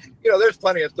 There's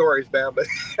plenty of stories, man, but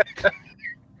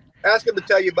ask him to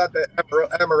tell you about the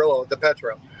Amarillo with the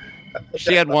Petro.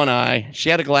 She had one eye. She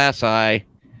had a glass eye.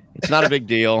 It's not a big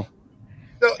deal.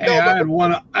 I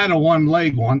had a one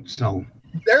leg once, so.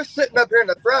 They're sitting up here in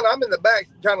the front. I'm in the back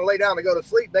trying to lay down to go to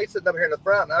sleep. They sitting up here in the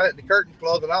front, and I had the curtains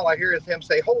closed, and all I hear is him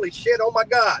say, "Holy shit, oh my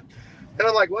God." And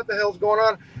I'm like, what the hell's going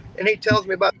on? And he tells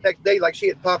me about the next day, like she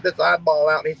had popped this eyeball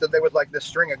out, and he said there was like this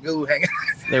string of goo hanging.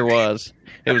 There was.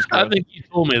 It was gross. I think you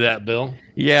told me that, Bill.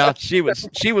 Yeah, she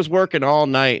was working all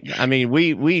night. I mean,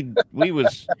 we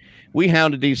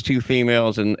hounded these 2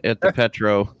 females at the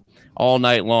Petro all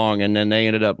night long, and then they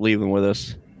ended up leaving with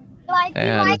us.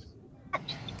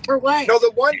 Or what? No,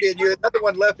 the one did. The other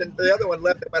one left, and the other one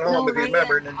left and went home. If you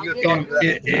remember, and then you told me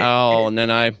that. And then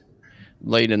I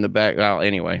laid in the back. Well,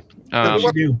 anyway,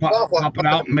 Did you pop it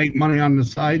out and make money on the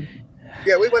side?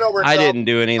 Yeah, we went over. I didn't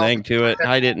do anything to it.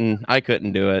 I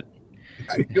couldn't do it.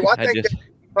 I think he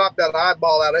popped that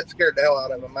eyeball out. It scared the hell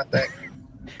out of him, I think.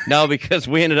 No, because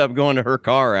we ended up going to her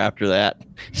car after that.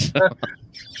 So.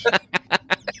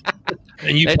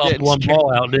 And you popped one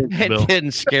ball out, didn't you, Bill? It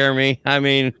didn't scare me. I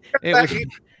mean, it was.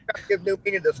 Give new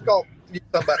meaning to skull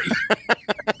somebody.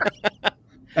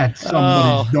 That's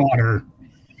somebody's daughter.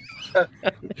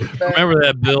 Remember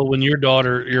that, Bill, when your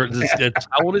daughter,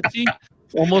 how old is she?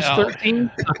 Almost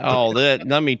 13?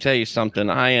 Let me tell you something.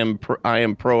 I am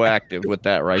proactive with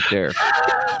that right there.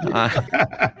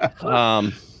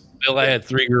 Bill, I had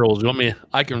 3 girls. You want me?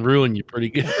 I can ruin you pretty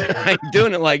good. I'm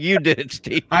doing it like you did,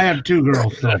 Steve. I have 2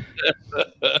 girls, so.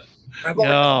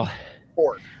 No.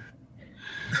 4.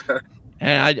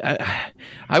 And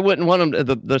I wouldn't want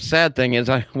them. The sad thing is,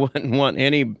 I wouldn't want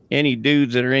any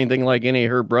dudes that are anything like any of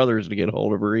her brothers to get a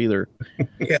hold of her either.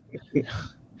 Yeah.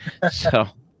 So,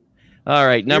 all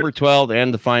right, number 12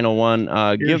 and the final one.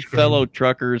 Give fellow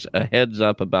truckers a heads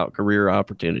up about career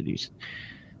opportunities.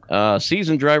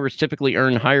 Seasoned drivers typically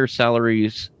earn higher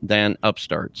salaries than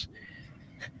upstarts.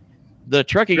 The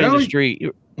trucking industry.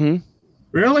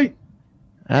 Really?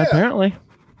 Apparently.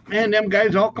 Man, them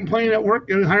guys all complaining at work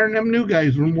and hiring them new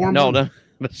guys for more money.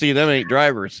 But see, them ain't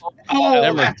drivers.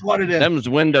 Oh, that's what it is. Them's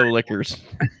window lickers.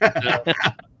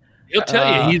 He'll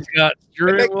tell you he's got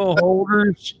steering wheel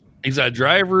holders, he's got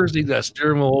drivers, he's got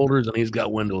steering wheel holders, and he's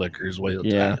got window lickers.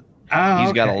 Yeah. Oh,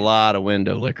 He's got a okay. lot of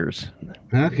window lickers.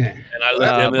 Okay. And I looked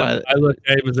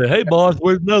at him and said, "Hey, boss,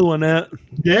 where's another one at?"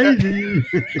 Daisy.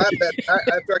 After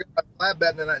I got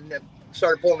flatbed and I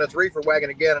started pulling this reefer wagon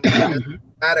again, and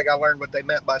I learned what they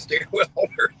meant by steering wheel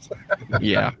holders.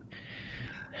 Yeah.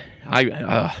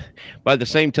 By the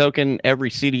same token, every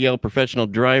CDL professional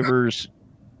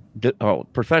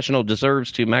professional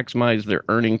deserves to maximize their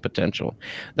earning potential.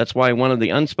 That's why one of the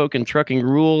unspoken trucking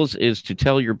rules is to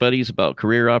tell your buddies about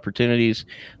career opportunities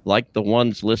like the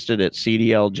ones listed at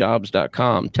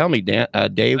cdljobs.com. Tell me,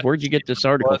 Dave, where'd you get this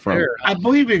article from? I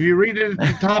believe if you read it at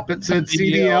the top, it said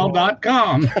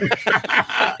cdl.com.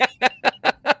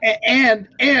 and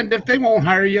if they won't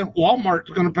hire you, Walmart's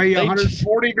going to pay you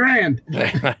 140 grand.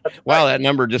 Wow, that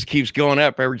number just keeps going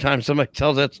up every time somebody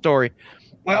tells that story.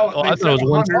 Well, I thought it was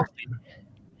 150.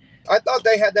 I thought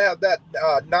they had to have that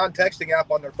non-texting app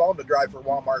on their phone to drive for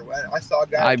Walmart. I saw a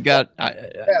guy.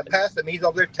 Past him. He's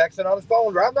over there texting on his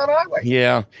phone, driving down the highway.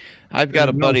 Yeah, I've got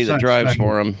a buddy that drives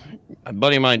for him. A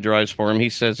buddy of mine drives for him. He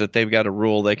says that they've got a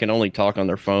rule they can only talk on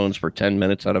their phones for 10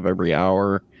 minutes out of every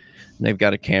hour. And they've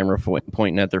got a camera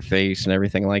pointing at their face and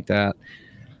everything like that.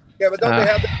 Yeah, but don't they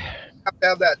have to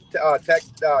have that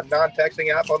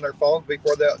non-texting app on their phones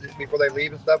before they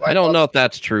leave and stuff? I don't know if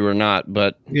that's true or not,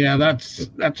 but yeah, that's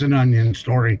an onion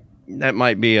story. That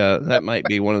might be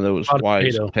one of those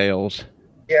wise tales.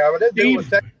 Yeah, but it was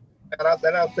texting. And I was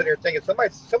sitting here thinking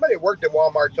somebody worked at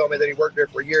Walmart told me that he worked there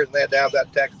for years and they had to have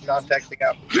that non-texting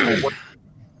app.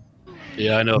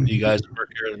 Yeah, I know if you guys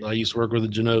work here. I used to work with a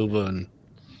Genova and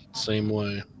same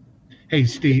way. Hey,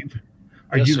 Steve,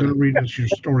 are you going to read us your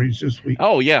stories this week?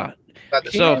 Oh yeah.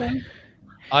 So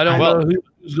I don't know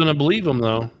who's going to believe them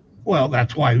though. Well,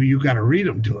 that's why you got to read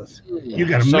them to us. You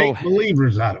got to make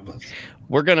believers out of us.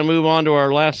 We're going to move on to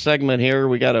our last segment here.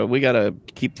 We got to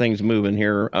keep things moving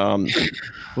here.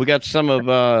 We got some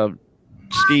of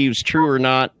Steve's True or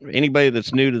Not. Anybody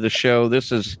that's new to the show,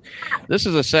 this is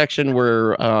a section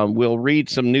where we'll read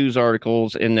some news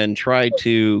articles and then try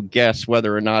to guess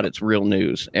whether or not it's real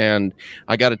news. And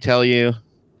I got to tell you,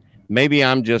 maybe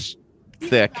I'm just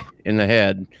thick in the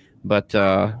head, but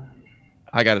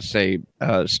I got to say,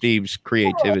 Steve's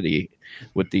creativity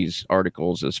with these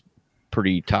articles is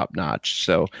pretty top notch.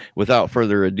 So without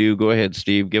further ado, go ahead,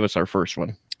 Steve, give us our first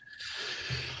one.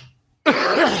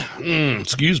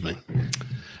 Excuse me.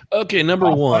 Okay,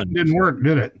 number one. That didn't work,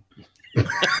 did it?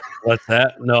 What's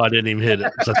that? No, I didn't even hit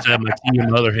it. So I have my key in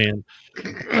the other hand.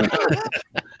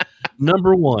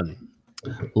 Number one,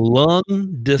 long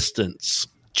distance.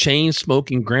 Chain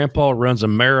smoking grandpa runs a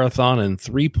marathon in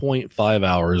 3.5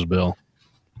 hours, Bill.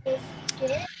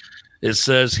 It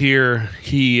says here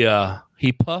he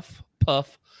puff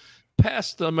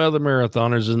past some other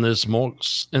marathoners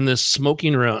in this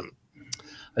smoking run.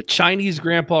 A Chinese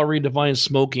grandpa redefined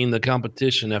smoking the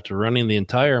competition after running the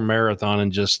entire marathon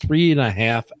in just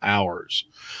 3.5 hours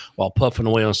while puffing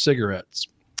away on cigarettes.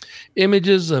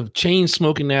 Images of chain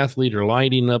smoking athlete are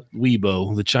lighting up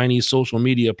Weibo, the Chinese social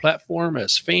media platform,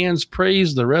 as fans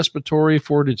praise the respiratory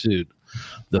fortitude.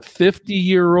 The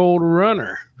 50-year-old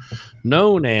runner,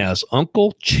 known as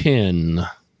Uncle Chen.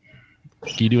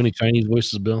 Can you do any Chinese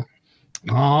voices, Bill?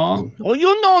 Oh, well,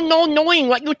 you know, no knowing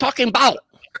what you're talking about.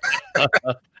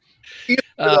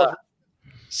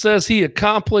 Says he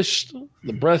accomplished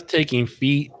the breathtaking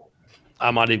feat.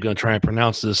 I'm not even going to try and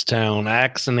pronounce this town.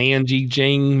 Anji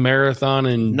Jing Marathon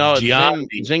in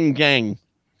Xinjiang.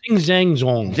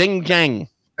 Xinjiang.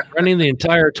 Running the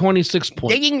entire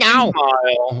 26.2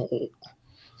 mile.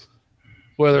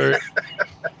 Whether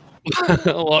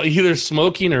well, either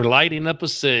smoking or lighting up a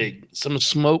cig. Some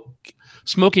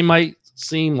smoking might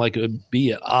seem like it would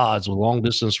be at odds with long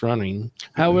distance running.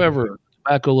 However,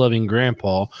 tobacco loving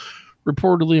grandpa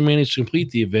reportedly managed to complete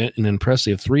the event in an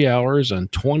impressive 3 hours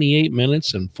and 28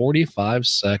 minutes and 45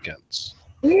 seconds.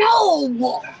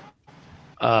 No.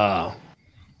 A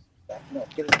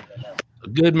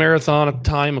good marathon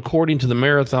time according to the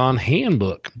marathon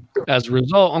handbook. As a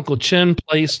result, Uncle Chen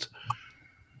placed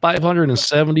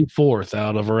 574th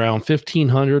out of around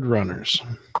 1,500 runners.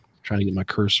 Trying to get my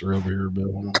cursor over here,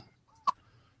 Bill.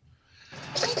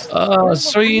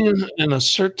 And a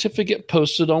certificate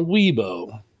posted on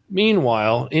Weibo.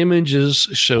 Meanwhile, images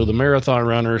show the marathon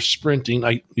runner sprinting.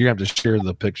 You have to share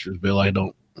the pictures, Bill. I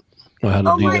don't know how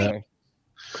to do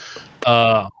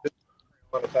that.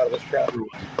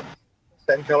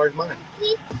 Same color as mine.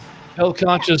 Health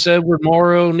conscious Edward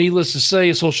Morrow, needless to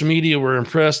say, social media were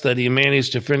impressed that he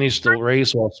managed to finish the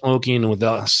race while smoking and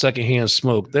without secondhand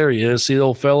smoke. There he is. See the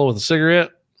old fellow with a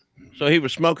cigarette? So he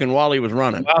was smoking while he was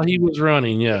running. While he was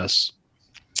running, yes.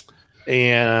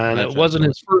 And That's it wasn't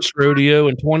his first rodeo.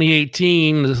 In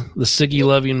 2018, the Siggy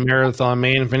Loving Marathon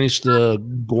man finished the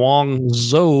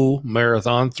Guangzhou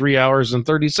Marathon 3 hours and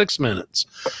 36 minutes.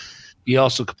 He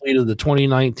also completed the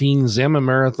 2019 Zama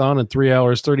Marathon in 3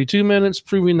 hours 32 minutes,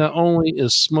 proving not only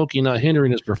is smoking not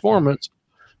hindering his performance,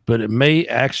 but it may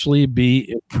actually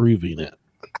be improving it.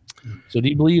 So do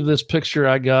you believe this picture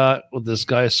I got with this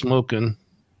guy smoking,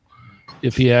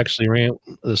 if he actually ran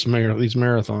these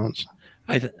marathons?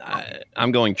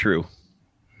 I'm going true.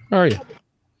 Are you?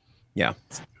 Yeah.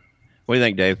 What do you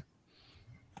think, Dave?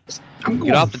 I'm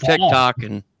going Get off the false. TikTok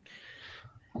and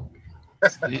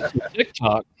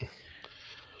TikTok.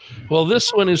 Well,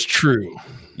 this one is true.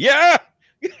 yeah.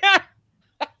 You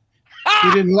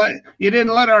didn't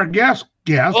let our guest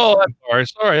guess. Oh, I'm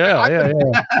sorry. Yeah.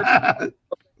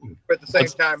 At the same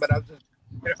time, but I was just,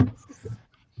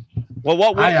 Well,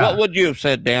 what would you have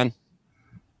said, Dan?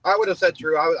 I would have said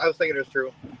true. I was thinking it was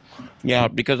true. Yeah,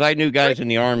 because I knew guys in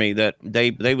the Army that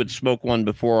they would smoke one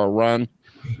before a run.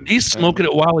 He's smoking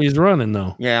it while he's running,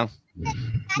 though. Yeah.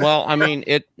 Well, I mean,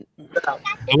 I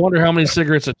wonder how many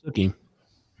cigarettes it took him.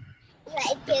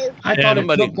 I thought it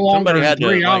took longer than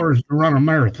 3 hours to run a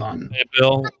marathon. Hey,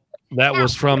 Bill, that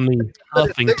was from the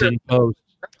Huffington Post.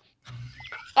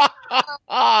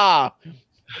 The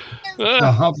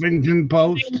Huffington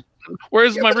Post.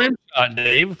 Where's my rim shot,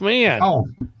 Dave? Man. Oh,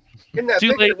 In that Too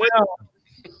picture, late with now.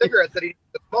 cigarettes that he's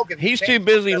smoking. he's too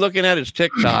busy looking at his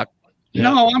TikTok. Yeah.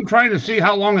 no, I'm trying to see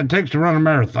how long it takes to run a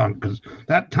marathon because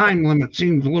that time limit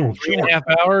seems a little 3.5 short.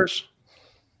 hours.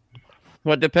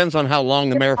 Well, it depends on how long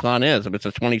the marathon is. If it's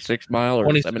a 26 mile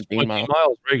or 17 mile.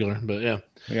 miles regular, but yeah.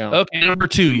 Yeah. Okay, number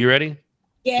 2. You ready?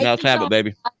 Now let's have it,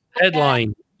 baby.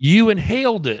 Headline: You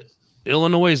inhaled it.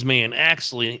 Illinois man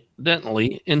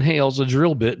accidentally inhales a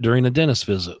drill bit during a dentist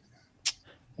visit.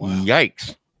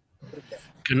 Yikes.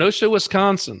 Kenosha,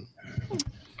 Wisconsin.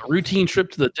 A routine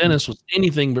trip to the dentist was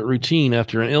anything but routine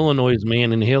after an Illinois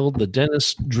man inhaled the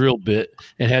dentist drill bit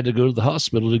and had to go to the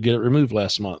hospital to get it removed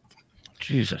last month.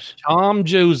 Jesus. Tom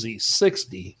Josie,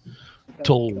 60,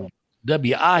 told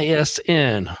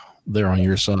WISN, they're on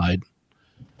your side.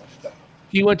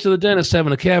 He went to the dentist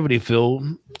having a cavity filled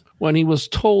when he was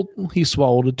told he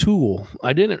swallowed a tool.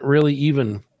 I didn't really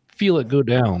even feel it go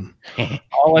down.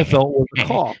 All I felt was a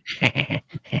cough. That's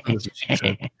what she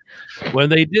said. When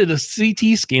they did a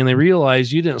CT scan, they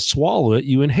realized you didn't swallow it,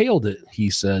 you inhaled it, he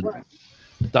said.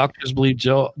 Doctors believe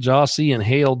Jossie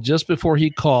inhaled just before he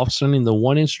coughed, sending the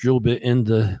 1-inch drill bit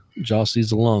into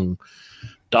Jossie's lung.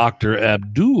 Dr.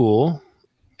 Abdul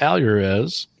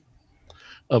Alvarez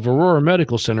of Aurora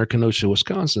Medical Center, Kenosha,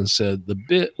 Wisconsin, said the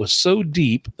bit was so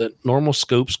deep that normal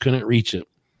scopes couldn't reach it.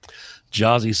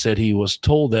 Jossie said he was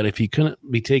told that if he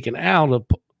couldn't be taken out,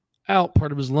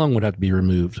 part of his lung would have to be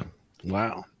removed.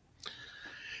 Wow.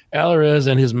 Alvarez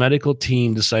and his medical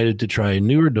team decided to try a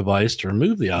newer device to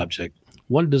remove the object,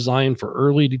 one designed for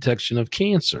early detection of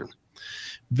cancer.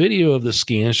 Video of the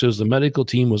scan shows the medical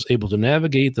team was able to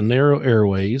navigate the narrow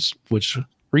airways, which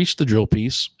reached the drill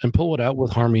piece, and pull it out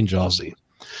with harming Jossie.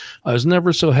 I was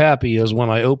never so happy as when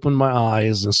I opened my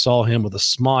eyes and saw him with a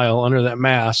smile under that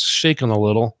mask, shaking a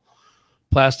little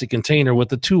plastic container with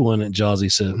the tool in it,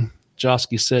 Jossie said.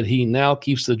 Jossie said he now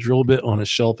keeps the drill bit on his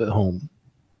shelf at home.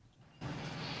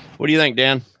 What do you think,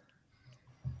 Dan?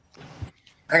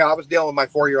 Hang on, I was dealing with my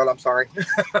 4-year-old. I'm sorry.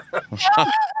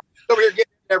 Over here getting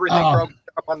everything broken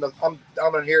up on the.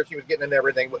 I'm in here. She was getting into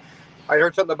everything, but I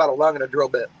heard something about a lung and a drill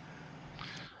bit.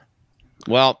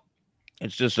 Well,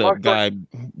 it's just a guy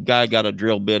got a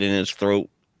drill bit in his throat.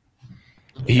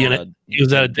 He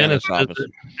was at a dentist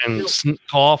visit and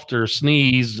coughed or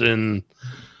sneezed, and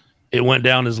it went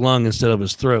down his lung instead of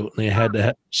his throat, and they had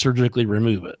to surgically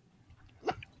remove it.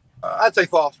 I'd say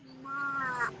false.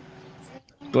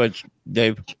 Go ahead,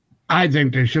 Dave. I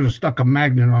think they should have stuck a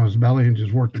magnet on his belly and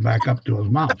just worked it back up to his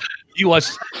mouth. You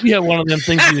had one of them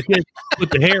things you could put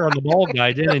the hair on the bald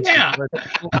guy, didn't you? Yeah.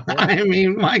 I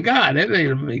mean, my God, it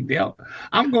ain't a big deal.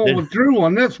 I'm going with Drew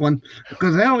on this one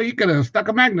because hell, you could have stuck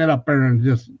a magnet up there and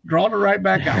just drawn it right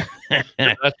back out.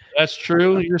 That's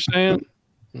true, you're saying?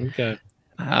 Okay.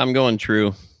 I'm going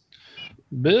true.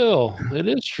 Bill, it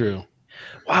is true.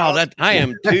 Wow, that I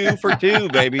am 2 for 2,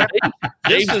 baby.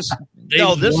 This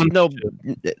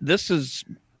is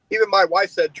Even my wife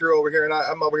said true over here, and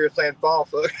I'm over here saying false.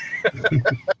 So.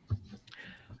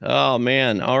 Oh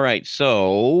man. All right.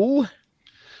 So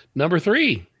number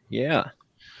 3. Yeah.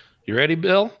 You ready,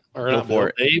 Bill? Or Go not, for Bill?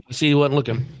 it. Dave, see you wasn't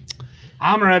looking.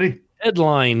 I'm ready.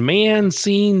 Headline: Man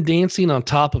seen dancing on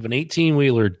top of an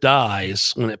 18-wheeler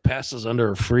dies when it passes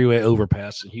under a freeway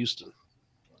overpass in Houston.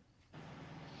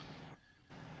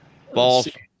 False.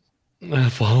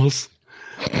 False.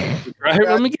 Right,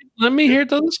 let me hear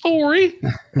the story.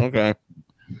 Okay,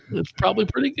 It's probably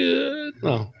pretty good.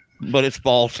 No, but it's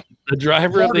false. the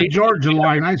driver of the the Georgia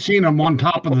line, I seen him on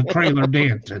top of the trailer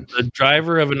dancing. The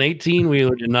driver of an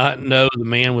 18-wheeler did not know the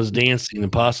man was dancing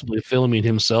and possibly filming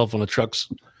himself on a truck's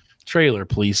trailer,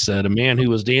 police said. A man who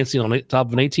was dancing on the top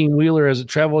of an 18-wheeler as it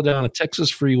traveled down a Texas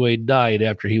freeway died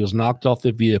after he was knocked off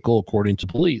the vehicle, according to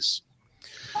police.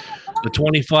 The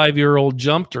 25-year-old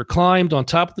jumped or climbed on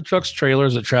top of the truck's trailer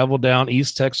as it traveled down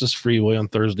East Texas Freeway on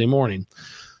Thursday morning.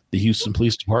 The Houston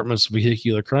Police Department's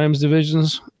Vehicular Crimes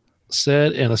Divisions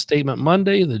said in a statement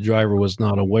Monday the driver was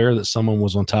not aware that someone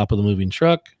was on top of the moving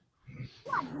truck.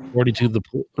 According to the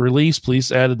release,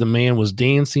 police added the man was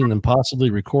dancing and possibly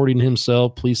recording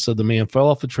himself. Police said the man fell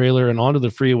off the trailer and onto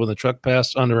the freeway when the truck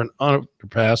passed under an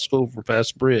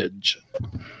overpass bridge.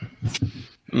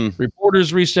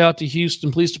 Reporters reached out to Houston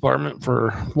Police Department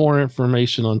for more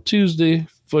information on Tuesday.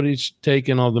 Footage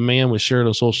taken of the man was shared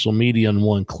on social media in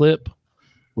one clip.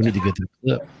 We need to get the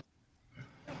clip.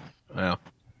 Wow.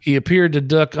 He appeared to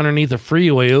duck underneath a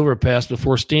freeway overpass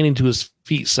before standing to his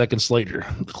feet seconds later.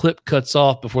 The clip cuts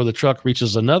off before the truck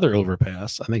reaches another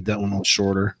overpass. I think that one was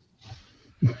shorter.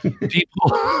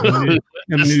 People In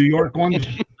the New York one.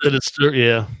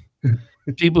 yeah.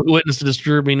 People who witnessed the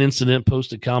disturbing incident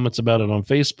posted comments about it on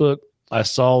Facebook. I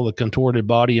saw the contorted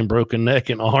body and broken neck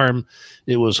and arm.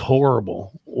 It was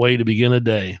horrible. Way to begin a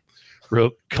day,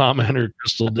 wrote commenter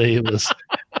Crystal Davis.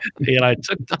 And I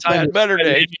took the time better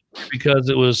day because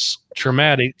it was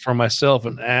traumatic for myself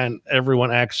and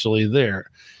everyone actually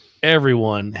there.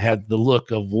 Everyone had the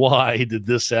look of, why did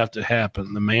this have to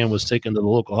happen? The man was taken to the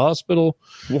local hospital.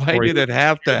 Why did it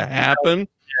have to happen?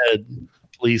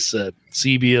 Police said.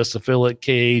 CBS affiliate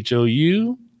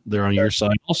KHOU, they're on your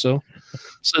side also,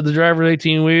 said the driver of the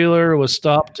 18-wheeler was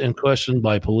stopped and questioned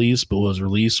by police but was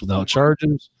released without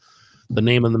charges. The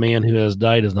name of the man who has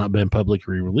died has not been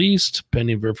publicly released,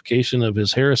 pending verification of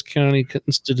his Harris County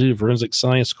Institute of Forensic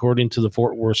Science, according to the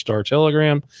Fort Worth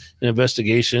Star-Telegram. An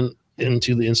investigation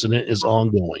into the incident is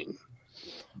ongoing.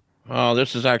 Oh,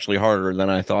 this is actually harder than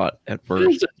I thought at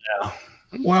first.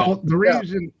 Well, the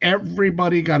reason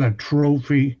everybody got a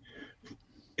trophy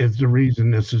is the reason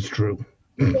this is true.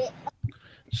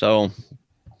 So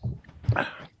you're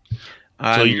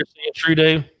saying true,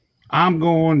 Dave? I'm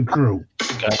going true.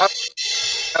 Okay.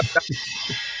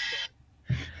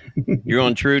 You're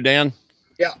on true, Dan?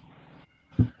 Yeah.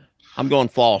 I'm going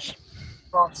false.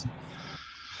 False.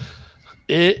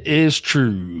 It is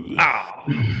true.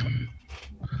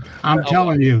 I'm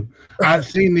telling you, I've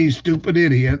seen these stupid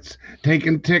idiots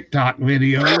taking TikTok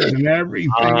videos and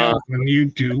everything else on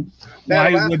YouTube.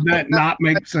 Why would that not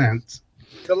make sense?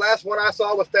 The last one I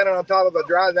saw was standing on top of a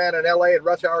dry van in LA in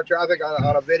rush hour traffic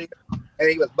on a video, and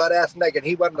he was butt ass naked.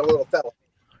 He wasn't a little fella.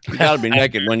 You got to be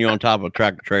naked when you're on top of a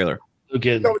tractor trailer.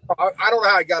 Okay. I don't know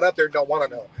how he got up there. Don't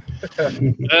want to know.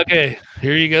 Okay,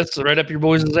 here you go. So right up your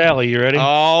boys' alley. You ready?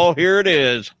 Oh, here it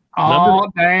is. Oh,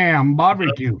 damn,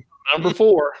 barbecue. Number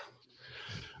 4.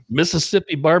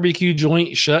 Mississippi barbecue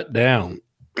joint shut down.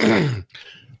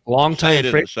 Longtime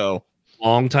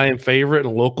favorite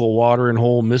and local water and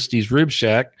hole Misty's Rib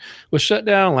Shack was shut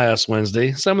down last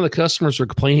Wednesday. Some of the customers were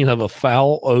complaining of a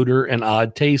foul odor and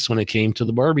odd taste when it came to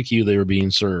the barbecue they were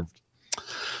being served.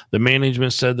 The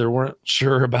management said they weren't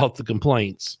sure about the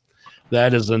complaints.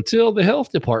 That is until the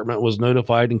health department was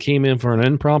notified and came in for an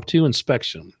impromptu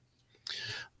inspection.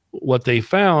 What they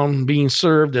found being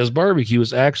served as barbecue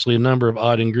was actually a number of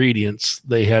odd ingredients.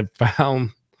 They had found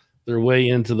their way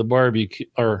into the barbecue,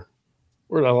 or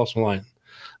where did I lost my line?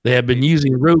 They had been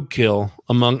using roadkill,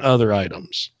 among other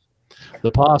items.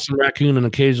 The possum, raccoon, and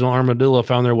occasional armadillo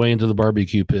found their way into the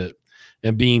barbecue pit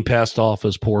and being passed off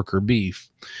as pork or beef.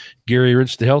 Gary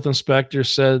Rich, the health inspector,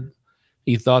 said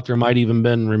he thought there might even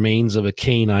been remains of a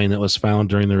canine that was found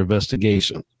during their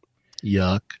investigation.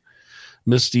 Yuck.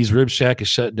 Misty's Rib Shack is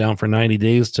shut down for 90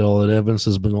 days till all that evidence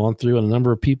has been gone through, and a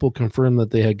number of people confirmed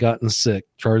that they had gotten sick.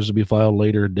 Charges to be filed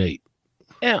later date.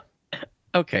 Yeah.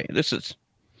 Okay.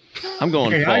 I'm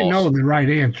going Okay, false. I know the right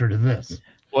answer to this.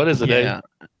 What is it, Yeah.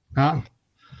 Dave?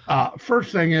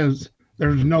 First thing is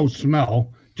there's no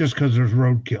smell just because there's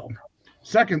roadkill.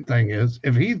 Second thing is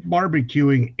if he's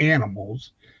barbecuing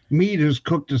animals, meat is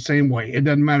cooked the same way. It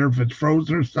doesn't matter if it's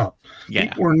frozen or stuff. Yeah.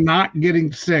 People are not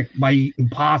getting sick by eating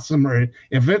possum, or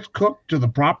if it's cooked to the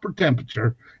proper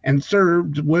temperature and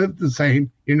served with the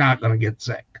same, you're not going to get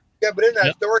sick. Yeah, but in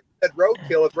that story, that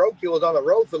roadkill, if roadkill was on the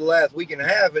road for the last week and a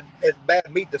half, it's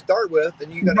bad meat to start with,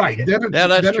 and you're going to eat it.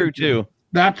 That's true too.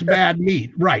 That's bad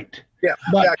meat, right? Yeah,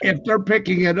 But exactly. if they're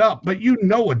picking it up, but you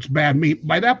know it's bad meat,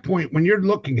 by that point when you're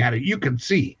looking at it, you can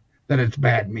see that it's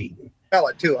bad meat. smell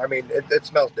it too. I mean, it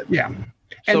smells different. Yeah.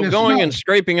 So the going smell- and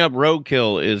scraping up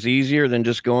roadkill is easier than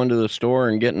just going to the store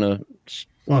and getting a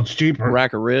well, it's cheaper.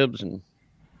 rack of ribs and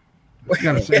You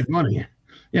got to save money.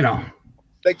 You know,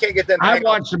 They can't get them. to I hang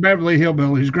on. watched the Beverly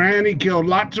Hillbillies. Granny killed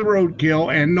lots of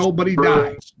roadkill and nobody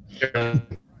died.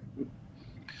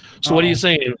 So what are you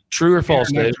saying? True or false,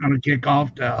 And Dave? that's going to kick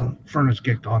off. The furnace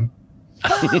kicked on.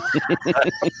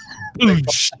 Big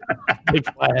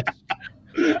flash.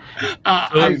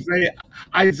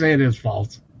 I say it is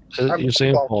false. You're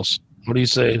saying false. What do you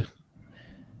say?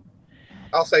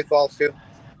 I'll say false too.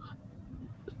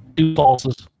 Two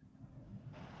falses.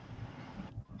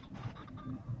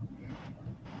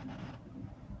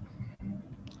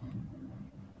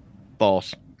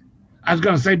 false. I was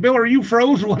going to say, Bill, are you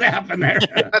froze? What happened there?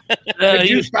 Did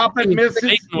you stop at Mrs.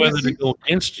 Debating whether to go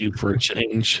against you for a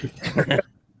change.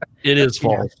 It is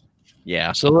false.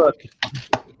 Yeah. So look,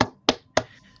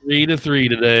 3-3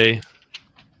 today.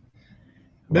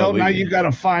 Bill, Well, now you got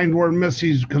to find where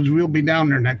Missy's, because we'll be down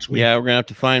there next week. Yeah, we're gonna have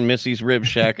to find Missy's Rib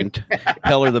Shack and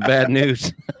tell her the bad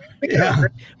news. Yeah.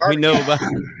 We know about.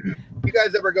 You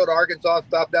guys ever go to Arkansas and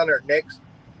stop down there at Nick's?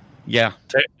 Yeah.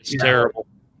 It's terrible.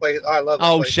 Place, I love it.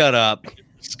 Oh, shut up.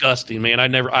 Disgusting, man.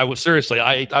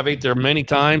 I've ate there many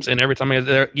times, and every time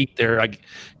I eat there, I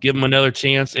give them another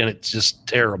chance, and it's just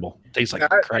terrible. It tastes like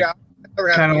crap.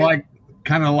 Kind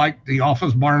of like the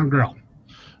Office Bar and Grill.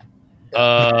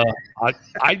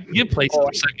 I give places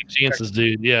second chances,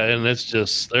 dude. Yeah, and it's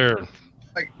just they're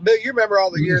Like, Bill, you remember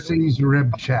all the years Missy's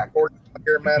Rib Shack.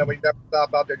 here, man, and we never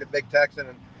stop out there to Big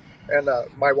Texan, and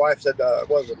my wife said, what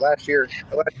was it, last year she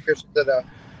said,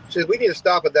 we need to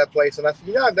stop at that place. And I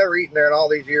said, I've never eaten there in all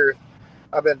these years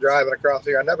I've been driving across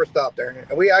here. I never stopped there.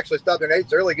 And we actually stopped there and ate.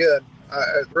 It's really good.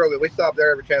 It's real good. We stop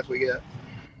there every chance we get.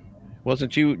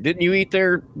 Didn't you eat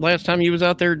there last time you was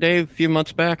out there, Dave, a few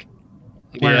months back?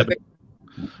 yeah.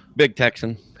 Big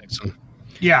Texan.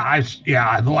 Yeah,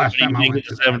 the last time I went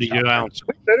to 70 ounce.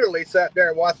 We literally sat there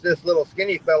and watched this little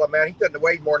skinny fella, man. He couldn't have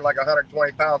weighed more than like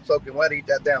 120 pounds soaking wet, eat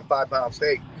that damn 5-pound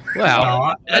steak.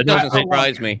 Wow, that doesn't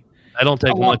surprise me. I don't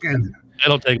take much. in. I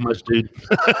don't take much, dude.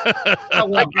 I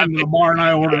walked into the bar and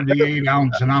I ordered the 8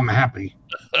 ounce, and I'm happy.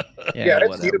 Yeah,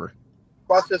 it's whatever.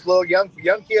 Watch this little young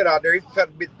kid out there. He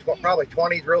couldn't be probably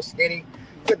 20s, real skinny.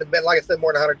 Couldn't have been, like I said,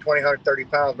 more than 120, 130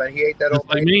 pounds, man. He ate that Just old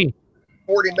like thing me.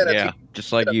 40 minutes. Yeah,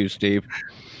 just like you, Steve.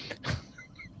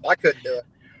 I couldn't do it.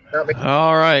 I mean,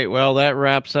 All right. Well, that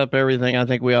wraps up everything. I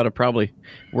think we ought to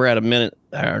we're at an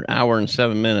hour and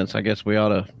 7 minutes. I guess we ought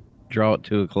to draw it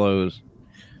to a close.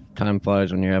 Time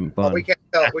flies when you're having fun. we can't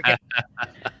tell. We can't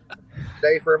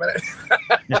stay for a minute.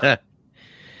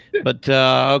 But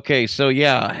okay, so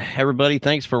yeah, everybody,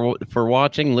 thanks for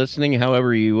watching, listening.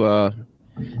 However you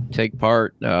take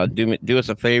part, do us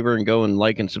a favor and go and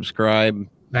like and subscribe.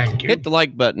 Thank you. Hit the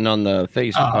like button on the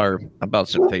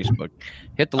Facebook.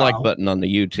 Hit the like button on the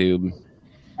YouTube.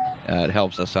 It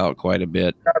helps us out quite a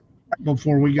bit.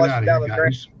 Before we get out of here,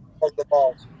 guys. The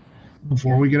balls.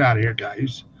 Before we get out of here,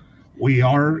 guys, we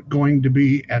are going to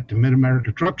be at the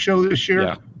Mid-America Truck Show this year.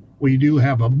 Yeah. We do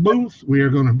have a booth. We are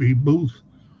going to be booth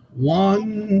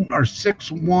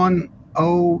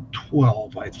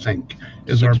 61012, I think,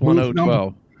 is our booth number.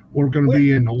 61012. We're going to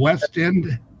be in the West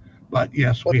End, but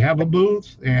yes, we have a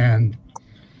booth, and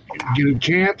get a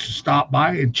chance to stop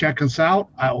by and check us out.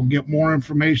 I will get more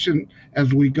information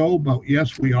as we go, but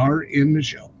yes, we are in the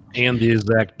show. And the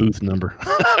exact booth number.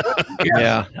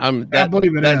 Yeah, I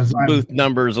believe it that is. booth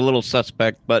number is a little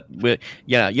suspect, but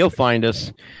you'll find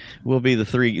us. We'll be the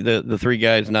three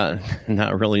guys not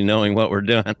really knowing what we're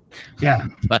doing. Yeah.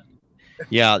 But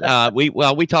yeah,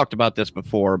 we talked about this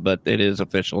before, but it is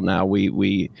official now.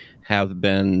 We have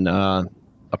been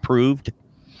approved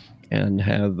and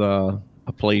have a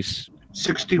place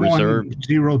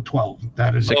 61012.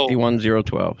 That is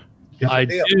 61012. I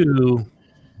do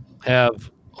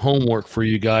have homework for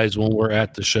you guys when we're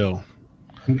at the show.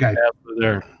 okay. After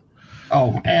there.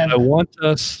 Oh, and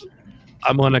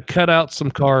I'm going to cut out some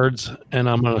cards and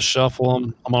I'm going to shuffle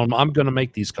them. I'm going to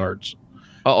make these cards.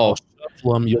 Uh-oh.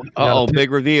 Shuffle them. Big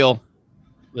reveal.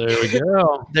 There we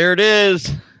go. There it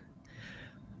is.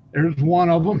 there's one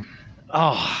of them.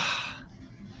 Oh,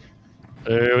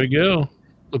 There we go.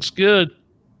 Looks good.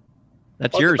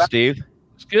 that's yours, Steve.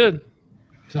 It's good.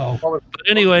 So But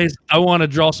anyways, I want to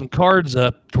draw some cards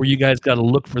up where you guys got to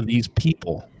look for these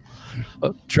people.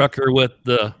 A trucker with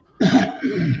the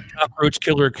cockroach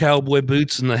killer cowboy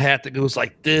boots and the hat that goes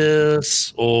like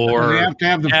this, or you have to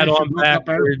have the hat on fishing hook up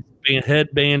there. backwards,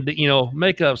 headband,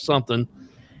 make up something.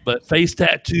 But face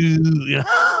tattoo,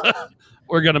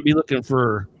 we're going to be looking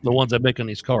for the ones that make on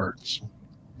these cards.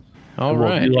 All We'll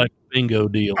right. do like a bingo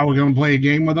deal. Are we going to play a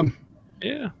game with them?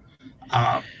 Yeah.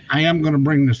 I am going to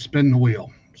bring the spin the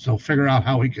wheel. So figure out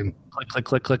how we can. Click, click,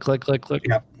 click, click, click, click, click.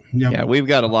 Yep. Yeah, we've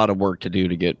got a lot of work to do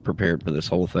to get prepared for this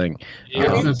whole thing.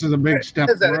 Yeah. This is a big step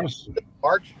Is that for us.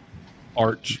 March.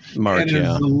 Arch. March, It is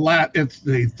yeah. it's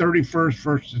the 31st,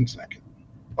 1st, and 2nd.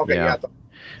 Okay, Yeah. yeah.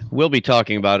 We'll be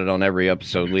talking about it on every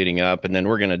episode leading up, and then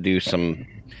we're gonna do a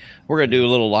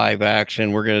little live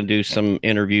action. We're gonna do some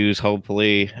interviews,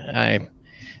 hopefully.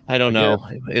 I don't know.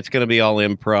 It's gonna be all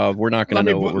improv. We're not gonna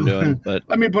know what we're doing, but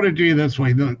Let me put it to you this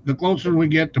way: the closer we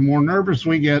get, the more nervous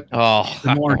we get.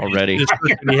 the more already. This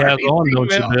shirt that he has on,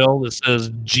 don't you, Bill? That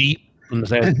says Jeep and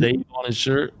it has Dave on his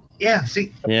shirt. Yeah,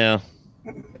 see, Yeah.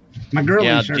 my girl.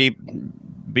 Yeah, shirt. Jeep.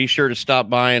 Be sure to stop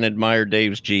by and admire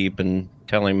Dave's Jeep and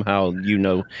tell him how you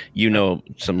know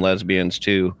some lesbians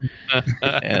too.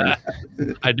 And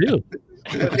I do.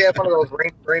 Does he have one of those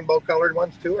rainbow colored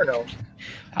ones too, or no?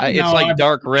 it's No, like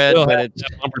dark red, Bill but has it's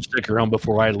that bumper sticker on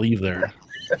before I leave there.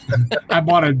 I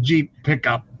bought a Jeep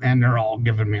pickup, and they're all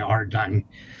giving me a hard time.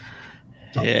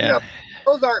 So, yeah.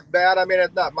 Those aren't bad. I mean,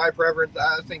 it's not my preference.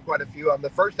 I've seen quite a few of them.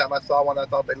 The first time I saw one, I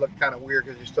thought they looked kind of weird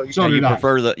because you're still used So to You did I.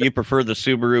 prefer the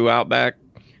Subaru Outback?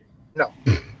 No.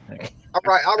 All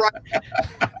right.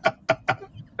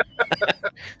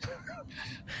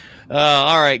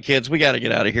 All right, kids, we got to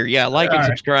get out of here. Yeah, like and All right.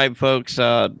 subscribe, folks.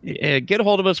 Get a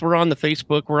hold of us. We're on the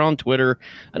Facebook. We're on Twitter.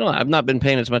 I've not been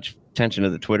paying as much attention to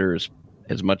the Twitter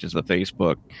as much as the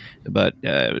Facebook, but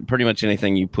pretty much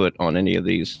anything you put on any of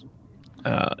these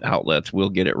outlets, we'll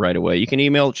get it right away. You can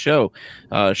email the show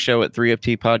at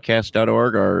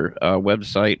 3ftpodcast.org. Our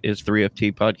website is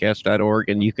 3ftpodcast.org,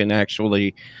 and you can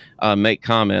actually make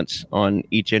comments on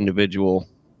each individual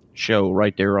show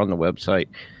right there on the website,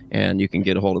 and you can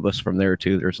get a hold of us from there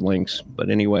too. There's links. But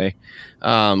anyway,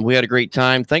 we had a great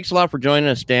time. Thanks a lot for joining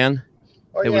us, Dan.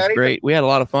 Oh, It was great. We had a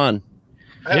lot of fun.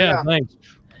 Yeah, thanks.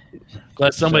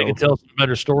 Glad somebody So- could tell some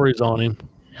better stories on him.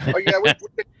 Oh, yeah,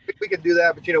 we could do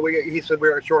that, but he said we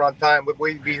were short on time, but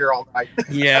we'd be here all night.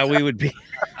 Yeah, we would be.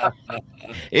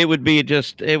 it would be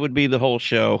the whole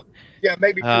show. Yeah,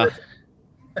 maybe two or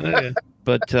Yeah.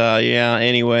 But yeah,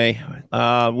 anyway,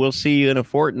 we'll see you in a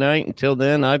fortnight. Until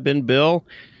then, I've been Bill.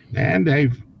 And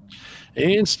Dave.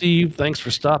 And Steve, thanks for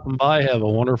stopping by. Have a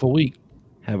wonderful week.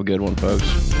 Have a good one, folks.